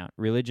bank account.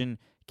 Religion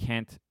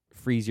can't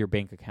freeze your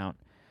bank account.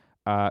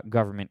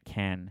 Government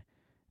can.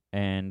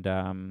 And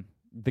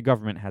the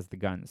government has the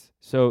guns.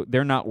 So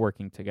they're not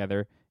working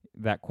together.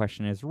 That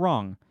question is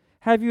wrong.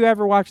 Have you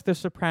ever watched The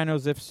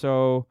Sopranos? If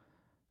so,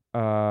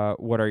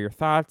 what are your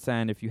thoughts?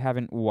 And if you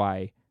haven't,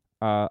 why?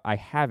 I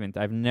haven't.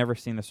 I've never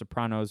seen The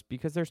Sopranos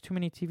because there's too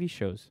many TV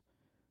shows.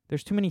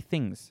 There's too many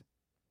things.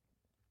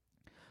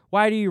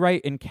 Why do you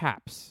write in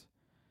caps?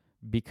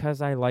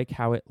 Because I like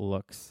how it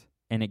looks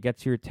and it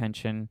gets your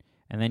attention.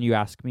 And then you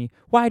ask me,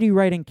 why do you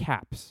write in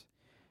caps?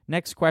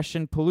 Next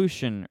question,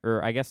 pollution,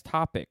 or I guess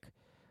topic.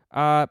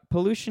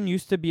 Pollution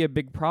used to be a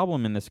big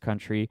problem in this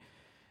country,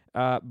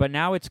 but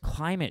now it's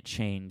climate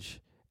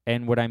change.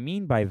 And what I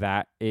mean by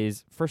that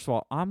is, first of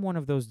all, I'm one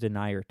of those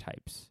denier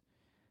types.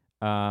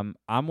 I'm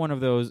one of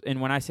those, and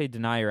when I say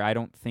denier, I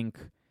don't think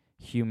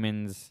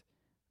humans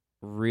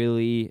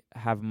really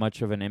have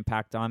much of an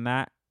impact on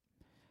that.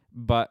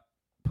 But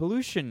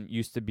pollution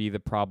used to be the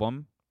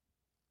problem.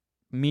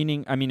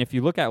 Meaning, I mean, if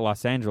you look at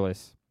Los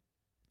Angeles,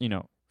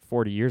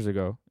 40 years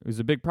ago, it was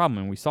a big problem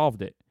and we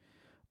solved it.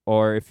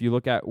 Or if you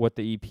look at what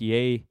the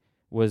EPA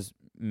was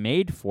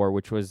made for,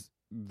 which was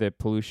the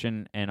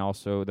pollution and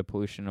also the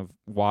pollution of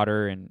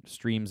water and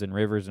streams and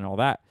rivers and all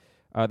that,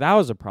 that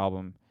was a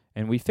problem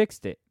and we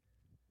fixed it.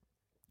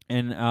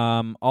 And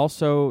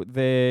also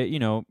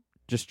the,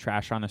 just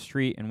trash on the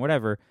street and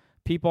whatever,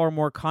 people are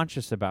more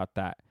conscious about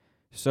that.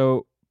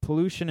 So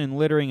pollution and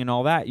littering and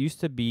all that used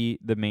to be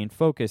the main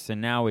focus,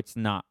 and now it's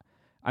not.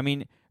 I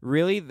mean,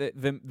 really,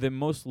 the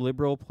most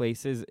liberal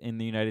places in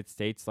the United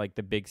States, like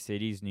the big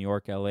cities, New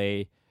York,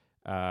 LA,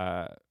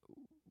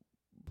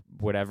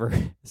 whatever,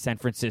 San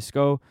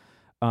Francisco,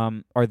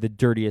 are the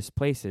dirtiest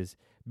places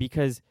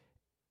because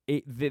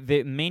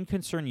the main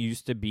concern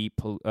used to be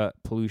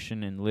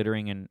pollution and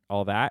littering and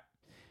all that.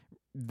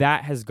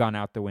 That has gone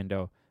out the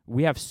window.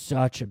 We have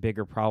such a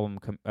bigger problem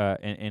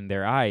in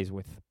their eyes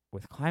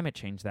with climate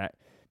change that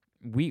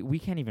we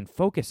can't even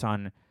focus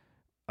on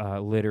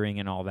littering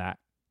and all that.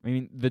 I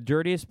mean, the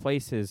dirtiest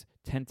places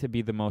tend to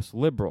be the most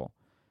liberal,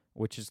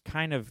 which is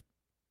kind of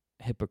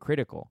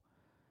hypocritical.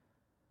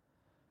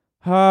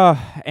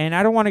 And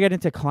I don't want to get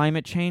into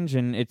climate change,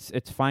 and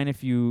it's fine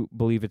if you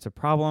believe it's a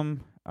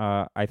problem.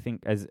 I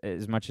think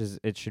as much as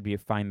it should be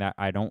fine that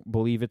I don't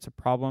believe it's a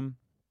problem.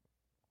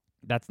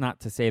 That's not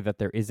to say that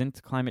there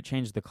isn't climate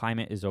change. The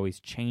climate is always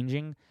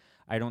changing.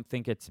 I don't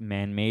think it's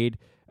man-made.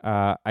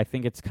 I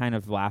think it's kind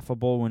of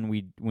laughable when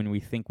we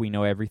think we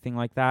know everything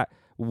like that.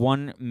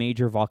 one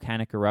major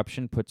volcanic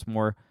eruption puts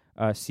more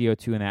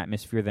CO2 in the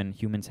atmosphere than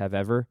humans have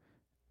ever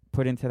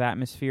put into the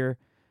atmosphere,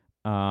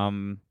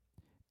 and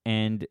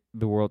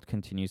the world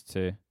continues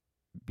to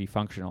be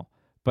functional.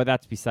 But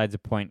that's besides the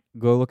point.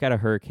 Go look at a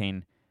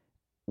hurricane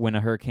when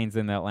a hurricane's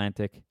in the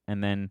Atlantic,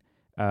 and then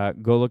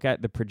go look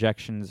at the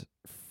projections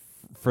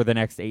for the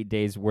next 8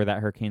 days where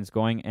that hurricane's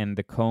going, and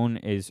the cone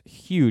is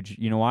huge.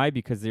 You know why?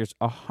 Because there's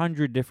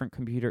 100 different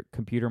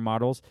computer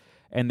models,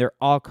 and they're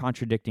all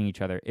contradicting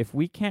each other. If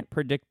we can't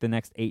predict the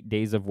next 8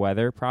 days of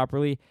weather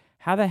properly,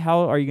 how the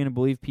hell are you going to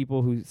believe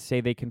people who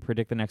say they can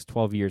predict the next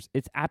 12 years?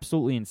 It's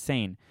absolutely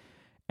insane.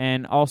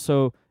 And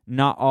also,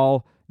 not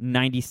all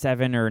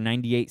 97 or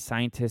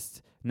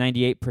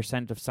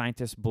 98% of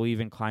scientists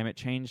believe in climate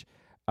change.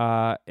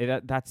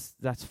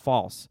 That's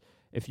false.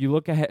 If you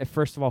look at,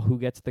 first of all, who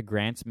gets the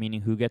grants,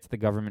 meaning who gets the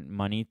government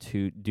money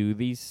to do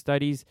these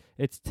studies,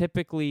 it's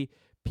typically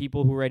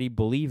people who already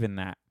believe in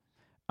that.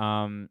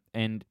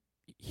 And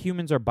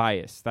humans are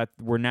biased. That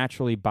we're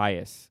naturally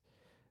biased.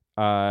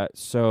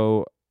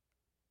 So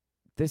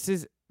this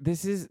is.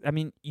 I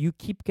mean, you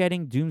keep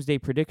getting doomsday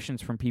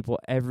predictions from people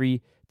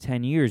every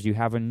 10 years. You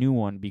have a new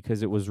one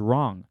because it was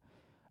wrong.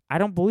 I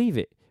don't believe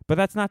it, but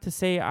that's not to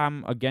say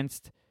I'm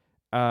against.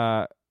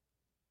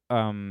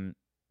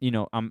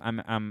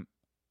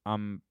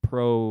 I'm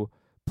pro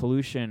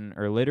pollution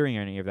or littering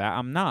or any of that.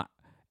 I'm not.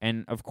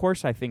 And of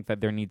course I think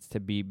that there needs to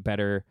be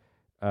better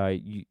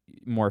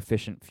more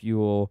efficient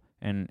fuel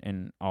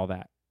and all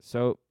that.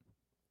 So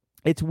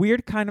it's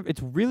weird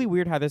it's really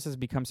weird how this has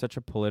become such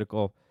a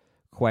political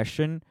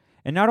question.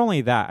 And not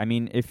only that, I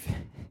mean, if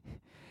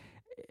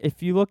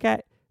you look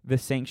at the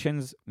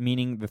sanctions,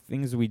 meaning the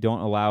things we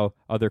don't allow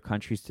other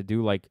countries to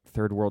do, like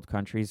third world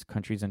countries in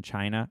countries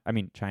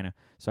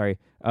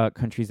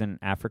in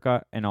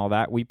Africa and all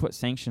that, we put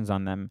sanctions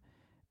on them,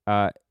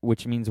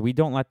 which means we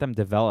don't let them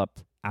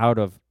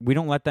we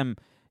don't let them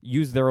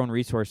use their own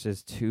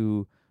resources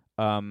to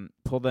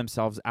pull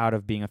themselves out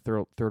of being a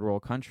third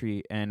world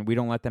country, and we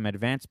don't let them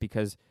advance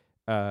because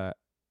in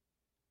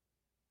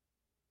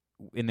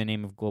the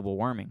name of global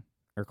warming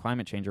or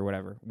climate change or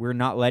whatever, we're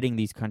not letting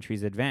these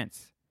countries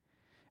advance.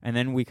 And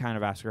then we kind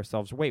of ask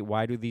ourselves, wait,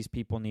 why do these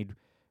people need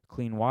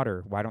clean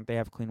water? Why don't they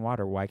have clean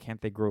water? Why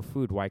can't they grow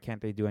food? Why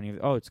can't they do any of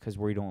it? Oh, it's because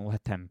we don't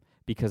let them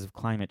because of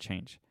climate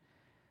change.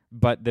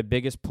 But the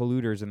biggest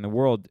polluters in the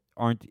world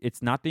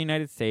it's not the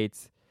United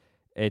States,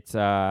 it's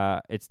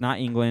not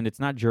England, it's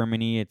not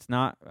Germany, it's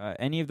not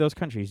any of those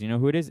countries. You know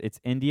who it is? It's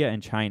India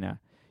and China.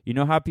 You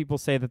know how people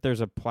say that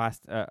there's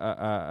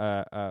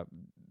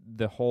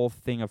the whole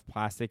thing of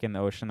plastic in the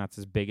ocean that's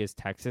as big as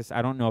Texas?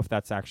 I don't know if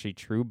that's actually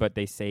true, but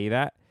they say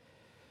that.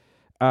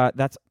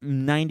 That's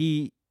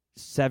 97%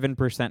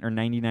 or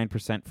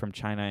 99% from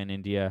China and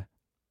India,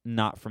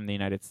 not from the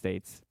United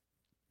States.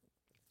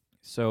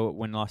 So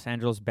when Los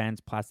Angeles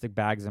bans plastic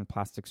bags and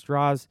plastic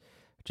straws,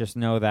 just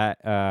know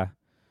that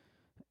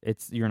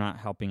you're not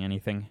helping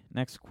anything.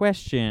 Next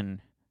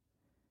question.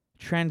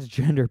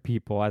 Transgender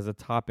people as a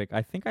topic.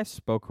 I think I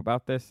spoke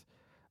about this.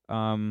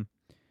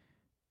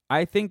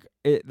 I think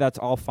that's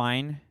all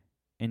fine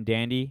and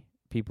dandy.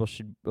 People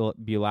should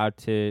be allowed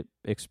to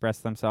express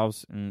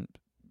themselves and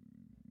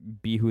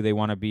be who they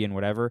want to be and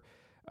whatever.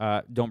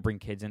 Don't bring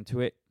kids into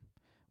it.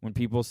 When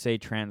people say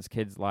trans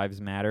kids'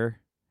 lives matter,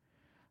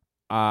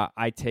 I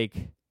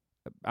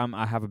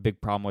have a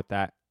big problem with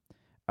that.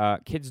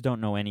 Kids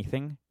don't know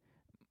anything.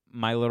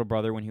 My little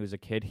brother, when he was a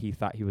kid, he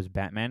thought he was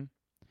Batman,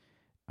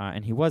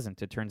 and he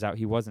wasn't. It turns out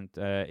he wasn't.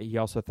 He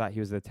also thought he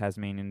was the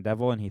Tasmanian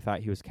Devil, and he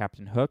thought he was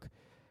Captain Hook.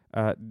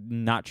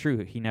 Not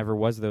true. He never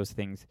was those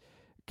things.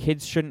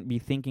 Kids shouldn't be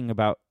thinking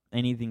about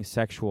anything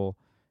sexual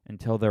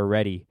until they're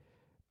ready.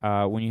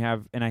 When you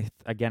have, and I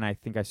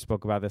think I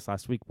spoke about this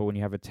last week, but when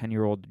you have a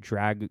 10-year-old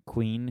drag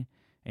queen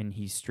and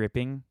he's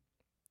stripping,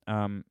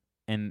 and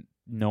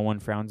no one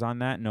frowns on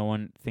that, no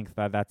one thinks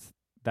that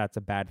that's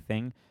a bad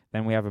thing,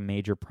 then we have a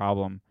major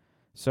problem.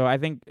 So I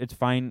think it's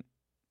fine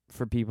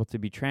for people to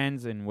be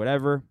trans and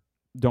whatever.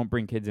 Don't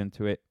bring kids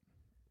into it.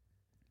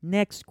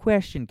 Next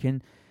question.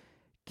 Can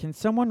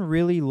someone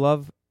really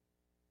love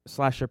 /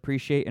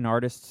 appreciate an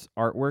artist's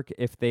artwork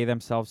if they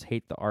themselves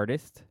hate the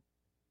artist?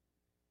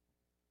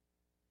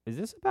 Is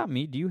this about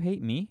me? Do you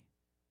hate me?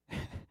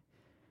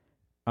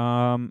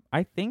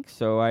 I think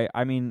so.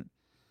 I mean,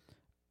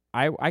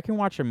 I can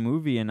watch a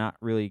movie and not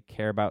really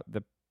care about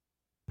the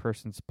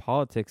person's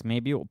politics.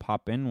 Maybe it will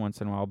pop in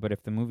once in a while, but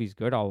if the movie's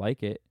good, I'll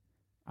like it.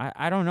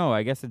 I don't know.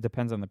 I guess it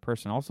depends on the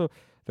person. Also,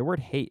 the word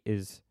hate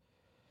is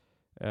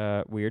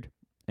weird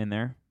in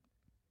there.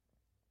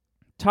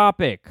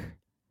 Topic: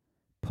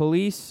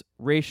 police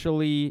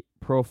racially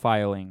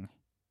profiling.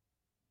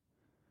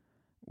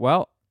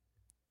 Well,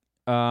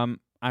 I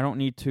don't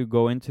need to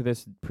go into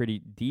this pretty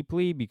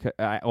deeply because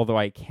although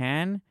I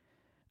can,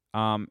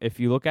 if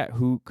you look at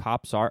who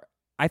cops are,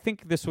 I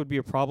think this would be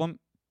a problem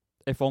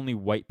if only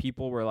white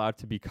people were allowed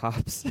to be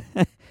cops.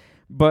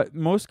 But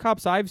most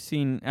cops I've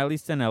seen, at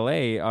least in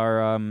LA,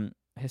 are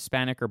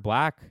Hispanic or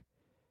black.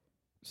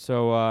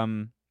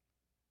 So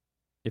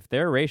if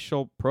they're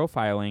racial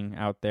profiling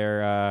out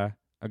there,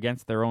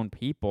 against their own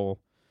people.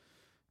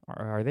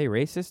 Are they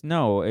racist?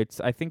 No,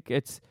 I think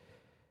it's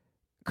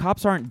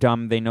cops aren't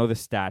dumb. They know the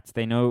stats.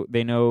 They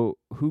know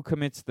who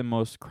commits the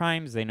most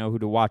crimes. They know who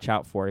to watch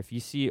out for. If you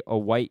see a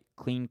white,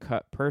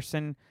 clean-cut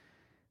person,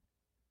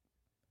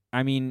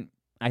 I mean,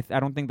 I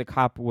don't think the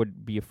cop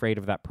would be afraid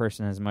of that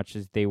person as much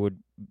as they would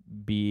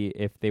be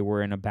if they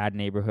were in a bad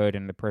neighborhood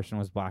and the person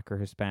was black or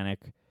Hispanic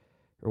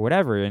or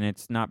whatever. And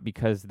it's not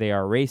because they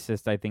are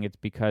racist. I think it's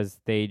because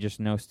they just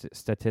know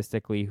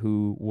statistically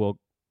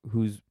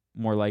who's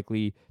more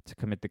likely to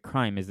commit the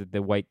crime. Is it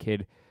the white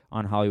kid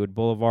on Hollywood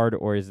Boulevard,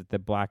 or is it the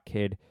black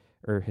kid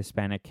or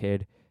Hispanic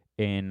kid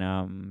in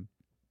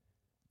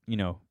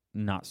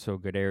not so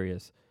good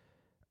areas?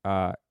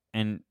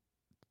 And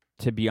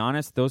to be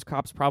honest, those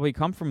cops probably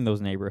come from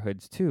those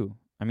neighborhoods too.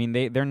 I mean,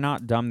 they're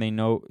not dumb. They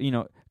know,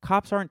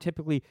 cops aren't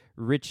typically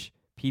rich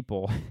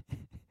people.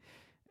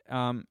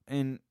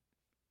 And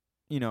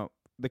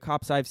the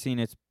cops I've seen,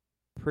 it's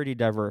pretty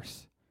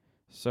diverse.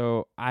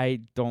 So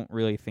I don't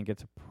really think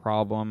it's a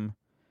problem.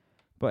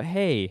 But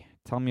hey,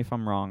 tell me if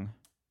I'm wrong.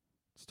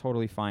 It's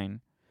totally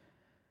fine.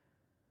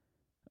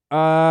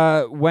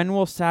 When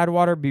will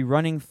Sadwater be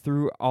running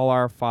through all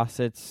our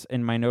faucets?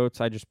 In my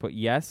notes, I just put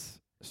yes.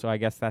 So I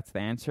guess that's the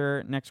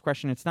answer. Next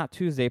question. It's not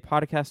Tuesday.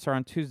 Podcasts are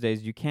on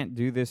Tuesdays. You can't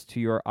do this to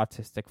your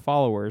autistic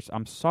followers.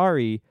 I'm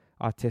sorry,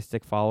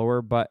 autistic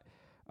follower, but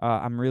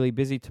I'm really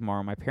busy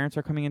tomorrow. My parents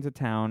are coming into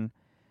town,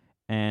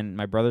 and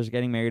my brother's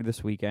getting married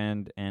this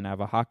weekend, and I have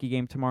a hockey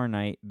game tomorrow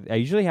night. I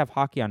usually have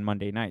hockey on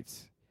Monday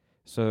nights,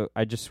 so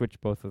I just switched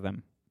both of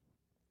them.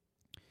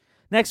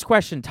 Next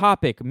question.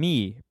 Topic.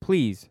 Me.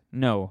 Please.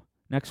 No.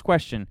 Next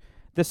question.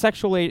 The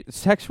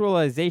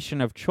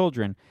sexualization of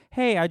children.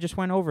 Hey, I just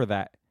went over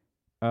that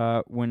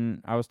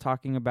when I was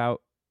talking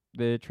about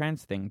the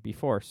trans thing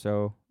before,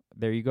 so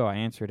there you go. I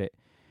answered it.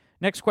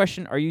 Next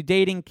question. Are you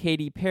dating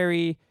Katy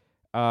Perry?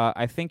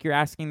 I think you're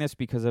asking this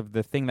because of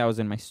the thing that was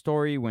in my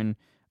story when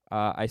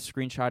I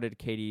screenshotted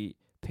Katy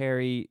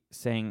Perry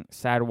saying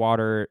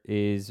Sadwater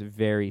is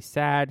very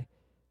sad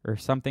or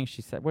something.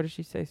 She said, what did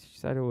she say? She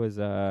said it was,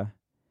 I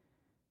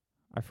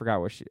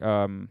forgot what she,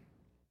 damn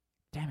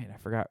it, I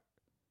forgot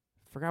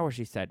what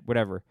she said.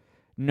 Whatever.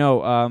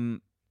 No,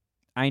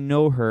 I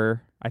know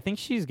her. I think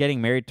she's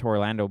getting married to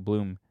Orlando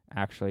Bloom,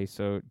 actually.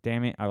 So,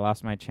 damn it, I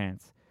lost my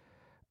chance.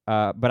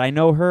 But I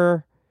know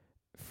her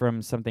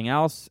from something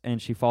else,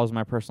 and she follows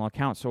my personal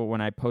account. So when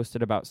I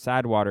posted about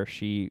Sadwater,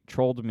 she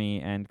trolled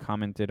me and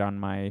commented on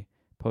my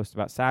post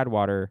about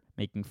Sadwater,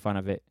 making fun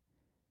of it.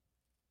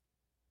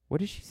 What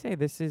did she say?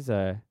 This is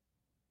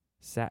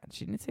sad.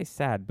 She didn't say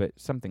sad, but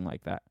something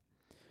like that.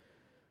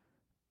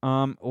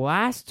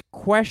 Last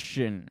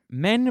question.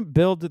 Men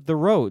build the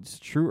roads.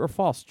 True or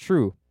false?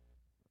 True.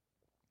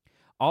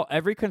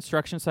 Every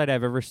construction site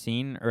I've ever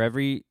seen, or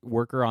every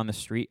worker on the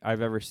street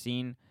I've ever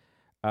seen,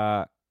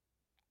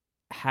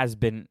 has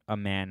been a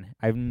man.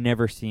 I've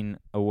never seen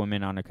a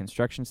woman on a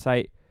construction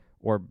site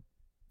or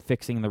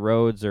fixing the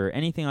roads or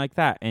anything like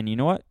that. And you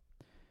know what?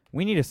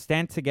 We need to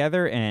stand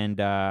together,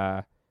 and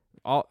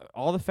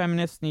all the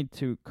feminists need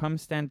to come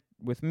stand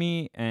with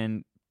me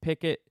and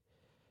picket.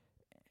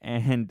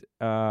 And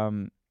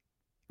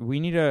we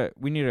need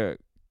to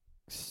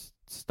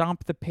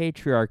stomp the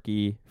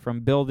patriarchy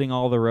from building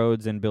all the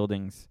roads and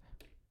buildings.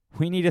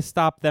 We need to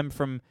stop them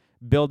from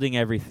building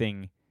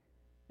everything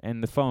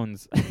and the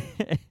phones.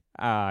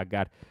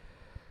 God.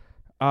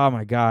 Oh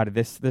my God.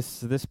 This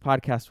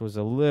podcast was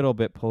a little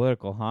bit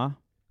political, huh?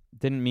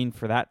 Didn't mean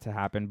for that to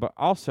happen. But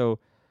also,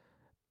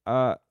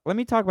 let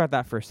me talk about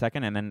that for a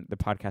second, and then the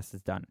podcast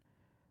is done.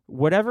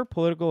 Whatever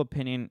political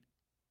opinion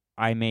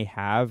I may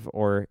have,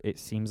 or it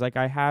seems like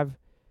I have,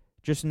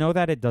 just know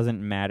that it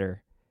doesn't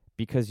matter,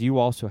 because you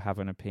also have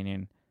an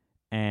opinion,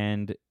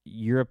 and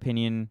your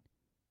opinion,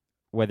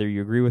 whether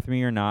you agree with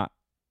me or not,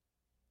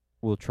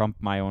 will trump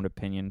my own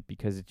opinion,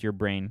 because it's your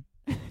brain.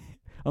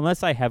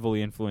 Unless I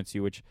heavily influence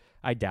you, which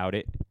I doubt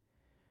it.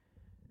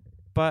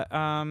 But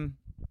I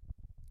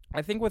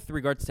think with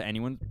regards to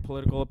anyone's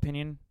political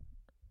opinion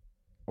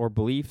or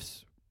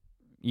beliefs,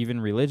 even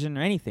religion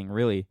or anything,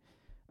 really,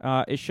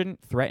 it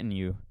shouldn't threaten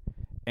you.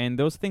 And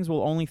those things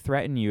will only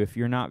threaten you if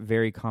you're not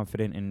very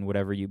confident in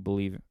whatever you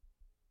believe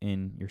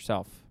in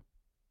yourself.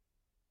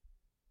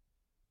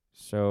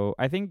 So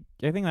I think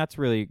that's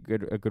really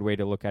a good way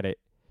to look at it.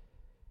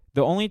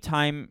 The only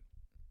time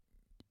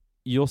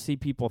you'll see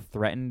people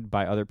threatened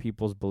by other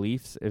people's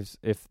beliefs is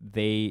if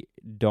they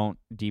don't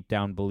deep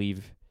down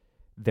believe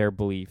their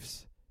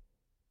beliefs,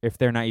 if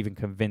they're not even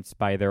convinced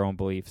by their own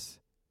beliefs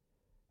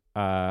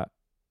by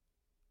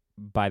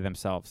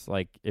themselves.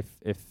 Like if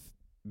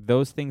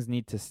those things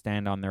need to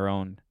stand on their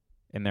own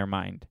in their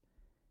mind.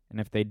 And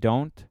if they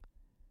don't,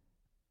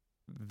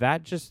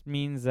 that just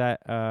means that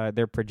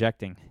they're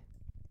projecting.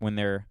 When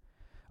they're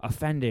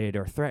offended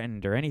or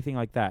threatened or anything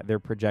like that, they're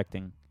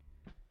projecting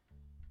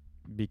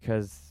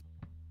because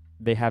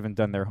they haven't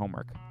done their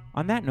homework.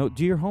 On that note,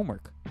 do your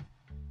homework.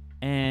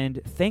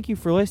 And thank you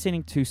for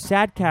listening to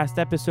Sadcast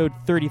episode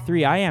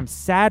 33. I am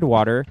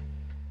Sadwater.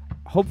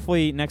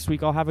 hopefully next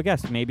week I'll have a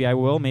guest. Maybe I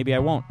will, maybe I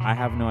won't. I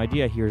have no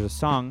idea. Here's a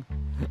song.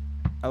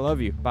 I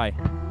love you. Bye.